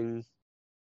 Anything?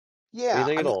 Yeah,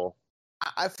 Anything at all?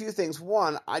 A few things.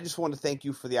 One, I just want to thank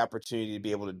you for the opportunity to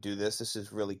be able to do this. This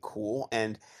is really cool,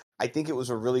 and I think it was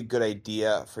a really good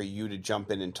idea for you to jump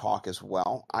in and talk as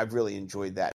well. I've really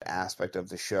enjoyed that aspect of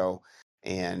the show,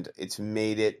 and it's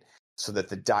made it so that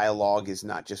the dialogue is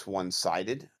not just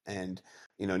one-sided. And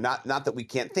not that we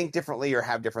can't think differently or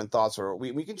have different thoughts, or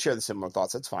we can share the similar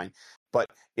thoughts. That's fine. But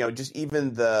just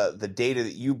even the data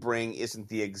that you bring isn't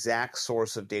the exact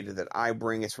source of data that I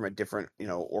bring. It's from a different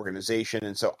organization,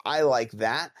 and so I like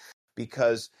that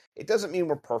because it doesn't mean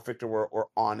we're perfect or we're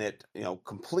on it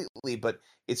completely, but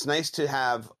it's nice to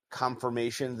have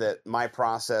confirmation that my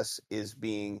process is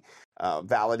being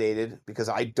validated, because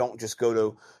I don't just go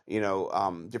to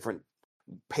different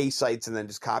pay sites and then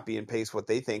just copy and paste what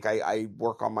they think. I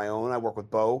work on my own. I work with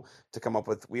Bo to come up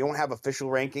with. We don't have official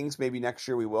rankings. Maybe next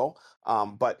year we will.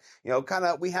 But kind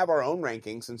of we have our own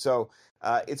rankings, and so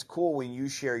it's cool when you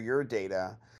share your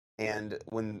data, and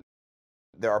when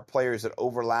there are players that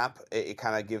overlap, it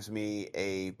kind of gives me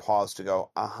a pause to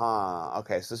go,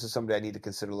 okay, so this is somebody I need to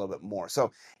consider a little bit more.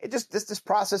 So it just this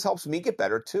process helps me get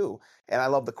better too. And I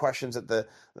love the questions that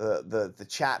the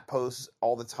chat posts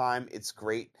all the time. It's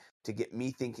great to get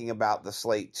me thinking about the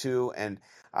slate too. And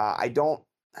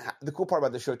the cool part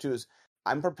about the show too is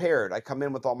I'm prepared. I come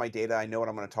in with all my data. I know what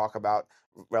I'm going to talk about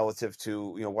relative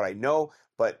to what I know.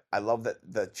 But I love that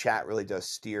the chat really does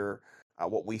steer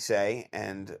what we say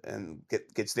and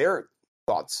gets their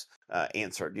thoughts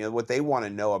answered. What they want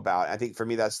to know about. I think for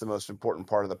me that's the most important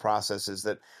part of the process, is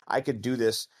that I could do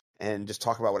this and just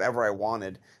talk about whatever I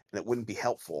wanted, and it wouldn't be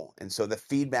helpful. And so the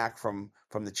feedback from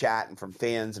the chat and from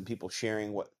fans and people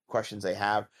sharing what questions they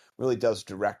have really does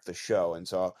direct the show. And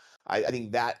so I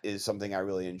think that is something I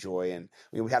really enjoy. And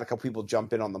we had a couple people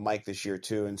jump in on the mic this year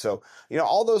too. And so,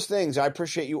 all those things, I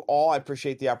appreciate you all. I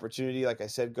appreciate the opportunity, like I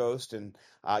said, Ghost. And,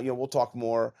 we'll talk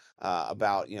more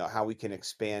about, how we can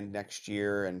expand next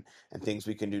year and things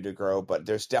we can do to grow. But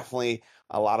there's definitely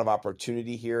a lot of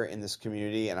opportunity here in this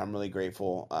community. And I'm really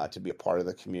grateful to be a part of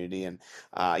the community. And,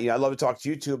 I'd love to talk to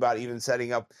you too about even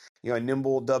setting up, a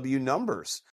Nimble W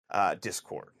Numbers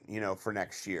Discord, for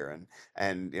next year,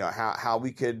 and how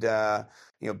we could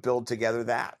build together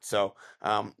that. So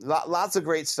lots of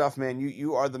great stuff, man.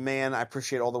 You are the man. I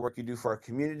appreciate all the work you do for our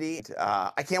community.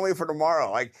 I can't wait for tomorrow.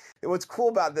 Like, what's cool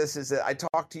about this is that I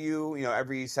talk to you,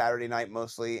 every Saturday night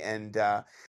mostly, and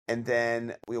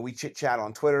then we chit chat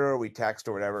on Twitter, we text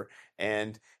or whatever,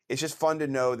 and it's just fun to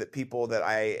know that people that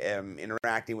I am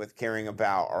interacting with, caring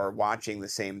about, are watching the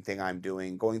same thing I'm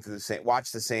doing, going through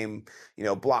watch the same,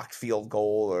 blocked field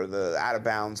goal or the out of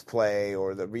bounds play,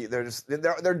 or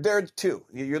they're there too.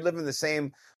 You're living the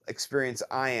same experience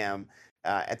I am.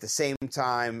 At the same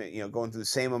time, going through the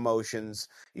same emotions.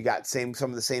 You got some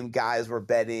of the same guys we're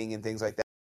betting and things like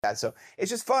that. So it's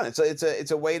just fun.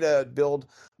 It's a way to build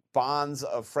bonds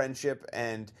of friendship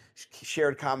and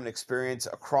shared common experience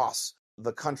across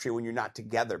the country when you're not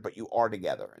together, but you are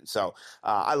together. And so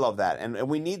I love that. And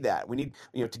we need that. We need,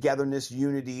 togetherness,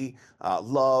 unity,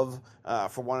 love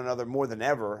for one another more than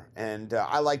ever. And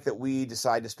I like that we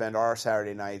decide to spend our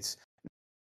Saturday nights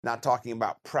not talking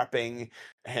about prepping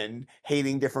and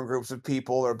hating different groups of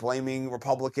people or blaming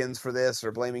Republicans for this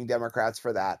or blaming Democrats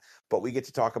for that. But we get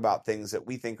to talk about things that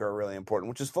we think are really important,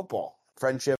 which is football,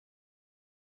 friendship,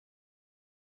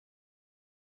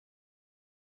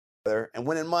 and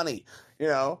winning money,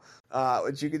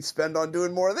 which you could spend on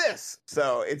doing more of this.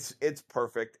 So it's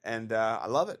perfect, and I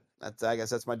love it. I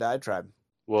guess that's my diatribe.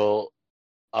 Well,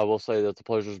 I will say that the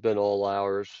pleasure's been all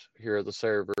ours here at the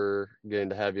server, getting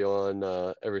to have you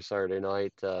on every Saturday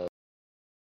night.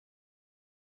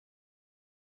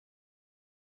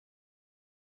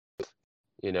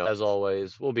 As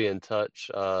always, we'll be in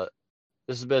touch.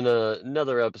 This has been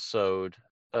another episode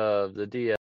of the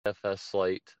DFS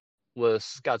slate with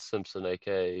Scott Simpson,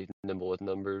 aka Nimble with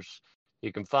Numbers.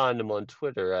 You can find him on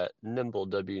Twitter at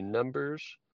NimbleWNumbers.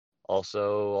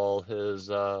 Also, all his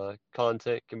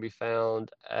content can be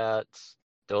found at,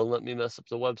 don't let me mess up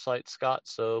the website, Scott,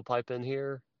 so pipe in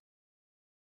here.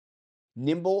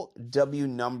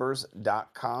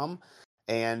 NimbleWNumbers.com.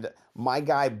 And my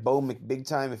guy, Bo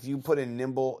McBigtime, if you put in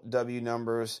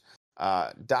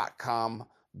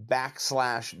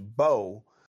NimbleWNumbers.com/Bo,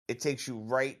 it takes you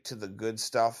right to the good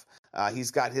stuff.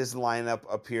 He's got his lineup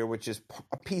up here, which is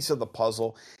a piece of the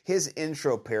puzzle. His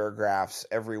intro paragraphs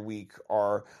every week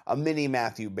are a mini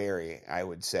Matthew Berry, I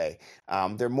would say.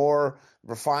 They're more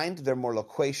refined, they're more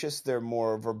loquacious, they're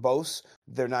more verbose,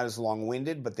 they're not as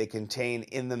long-winded, but they contain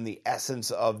in them the essence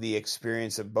of the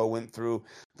experience that Bo went through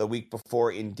the week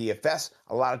before in DFS.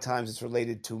 A lot of times it's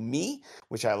related to me,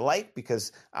 which I like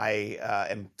because I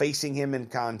am facing him in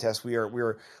contests.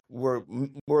 We're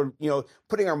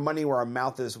putting our money where our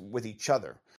mouth is with each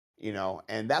other,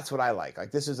 and that's what I like. Like,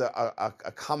 this is a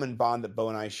common bond that Bo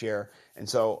and I share, and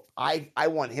so I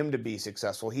want him to be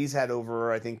successful. He's had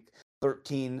over, I think,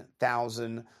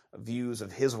 13,000 views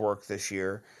of his work this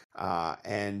year,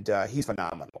 and he's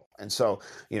phenomenal. And so,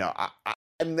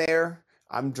 I'm there.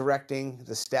 I'm directing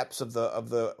the steps of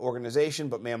the organization,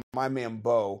 but man, my man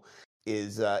Bo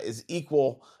is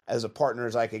equal as a partner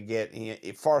as I could get.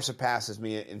 It far surpasses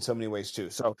me in so many ways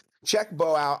too. So check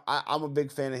Bo out. I'm a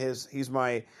big fan of his. He's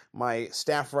my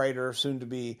staff writer, soon to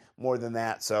be more than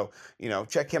that. So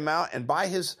check him out and buy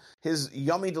his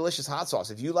yummy, delicious hot sauce.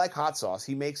 If you like hot sauce,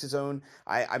 he makes his own.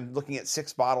 I'm looking at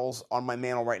 6 bottles on my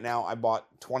mantle right now. I bought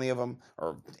 20 of them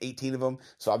or 18 of them,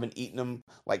 so I've been eating them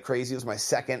like crazy. It was my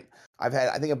second. I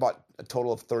think I bought a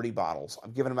total of 30 bottles.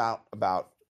 I've given them out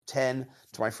about 10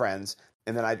 to my friends,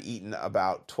 and then I've eaten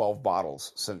about 12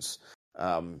 bottles since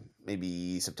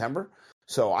maybe September.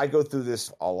 So I go through this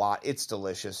a lot. It's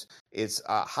delicious. It's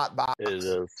Hotbox. It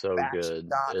is so good.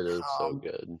 It is so Batch.com.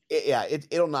 good.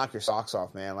 It'll knock your socks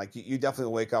off, man. Like you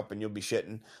definitely wake up and you'll be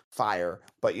shitting fire,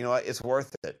 but you know what? It's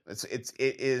worth it. It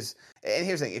is. And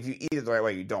here's the thing: if you eat it the right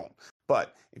way, you don't.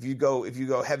 But if you go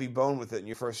heavy bone with it in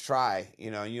your first try,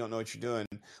 you know, and you don't know what you're doing,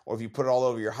 or if you put it all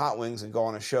over your hot wings and go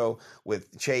on a show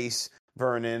with Chase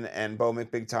Vernon and Bo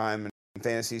McBig Time and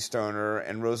Fantasy Stoner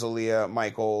and Rosalia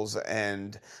Michaels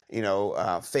and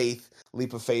Faith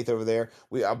Leap of Faith over there.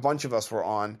 A bunch of us were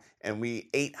on and we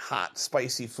ate hot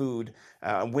spicy food,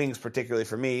 wings particularly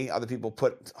for me. Other people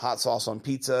put hot sauce on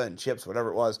pizza and chips,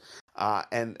 whatever it was,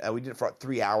 and we did it for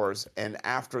 3 hours. And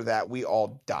after that, we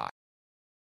all died.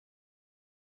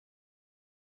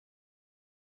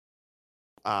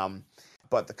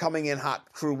 But the Coming In Hot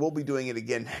crew will be doing it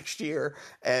again next year,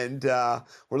 and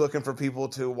we're looking for people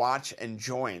to watch and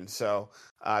join. So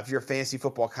if you're a fantasy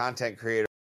football content creator,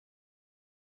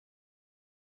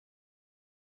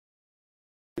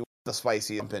 the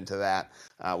spicy jump into that,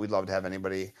 we'd love to have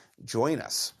anybody join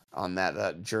us on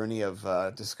that journey of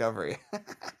discovery.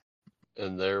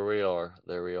 And there we are.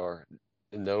 There we are.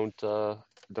 And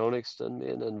don't extend me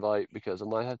an invite because I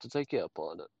might have to take you up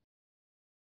on it.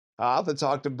 I'll have to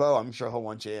talk to Bo. I'm sure he'll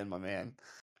want you in, my man.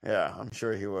 Yeah, I'm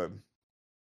sure he would.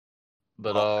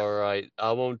 But all right,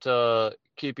 I won't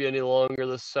keep you any longer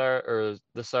this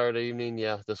Saturday evening.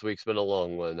 Yeah, this week's been a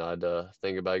long one. I'd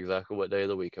think about exactly what day of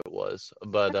the week it was.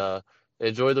 But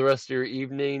enjoy the rest of your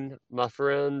evening, my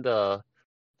friend.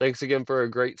 Thanks again for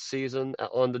a great season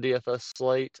on the DFS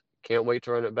slate. Can't wait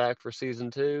to run it back for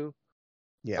season 2.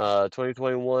 Yeah.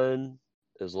 2021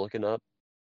 is looking up.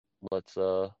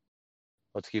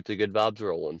 Let's keep the good vibes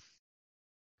rolling.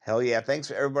 Hell yeah. Thanks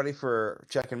for everybody for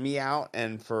checking me out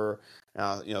and for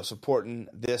supporting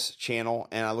this channel.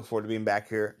 And I look forward to being back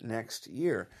here next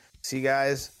year. See you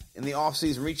guys in the off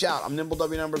season. Reach out. I'm Nimble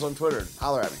W Numbers on Twitter.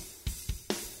 Holler at me.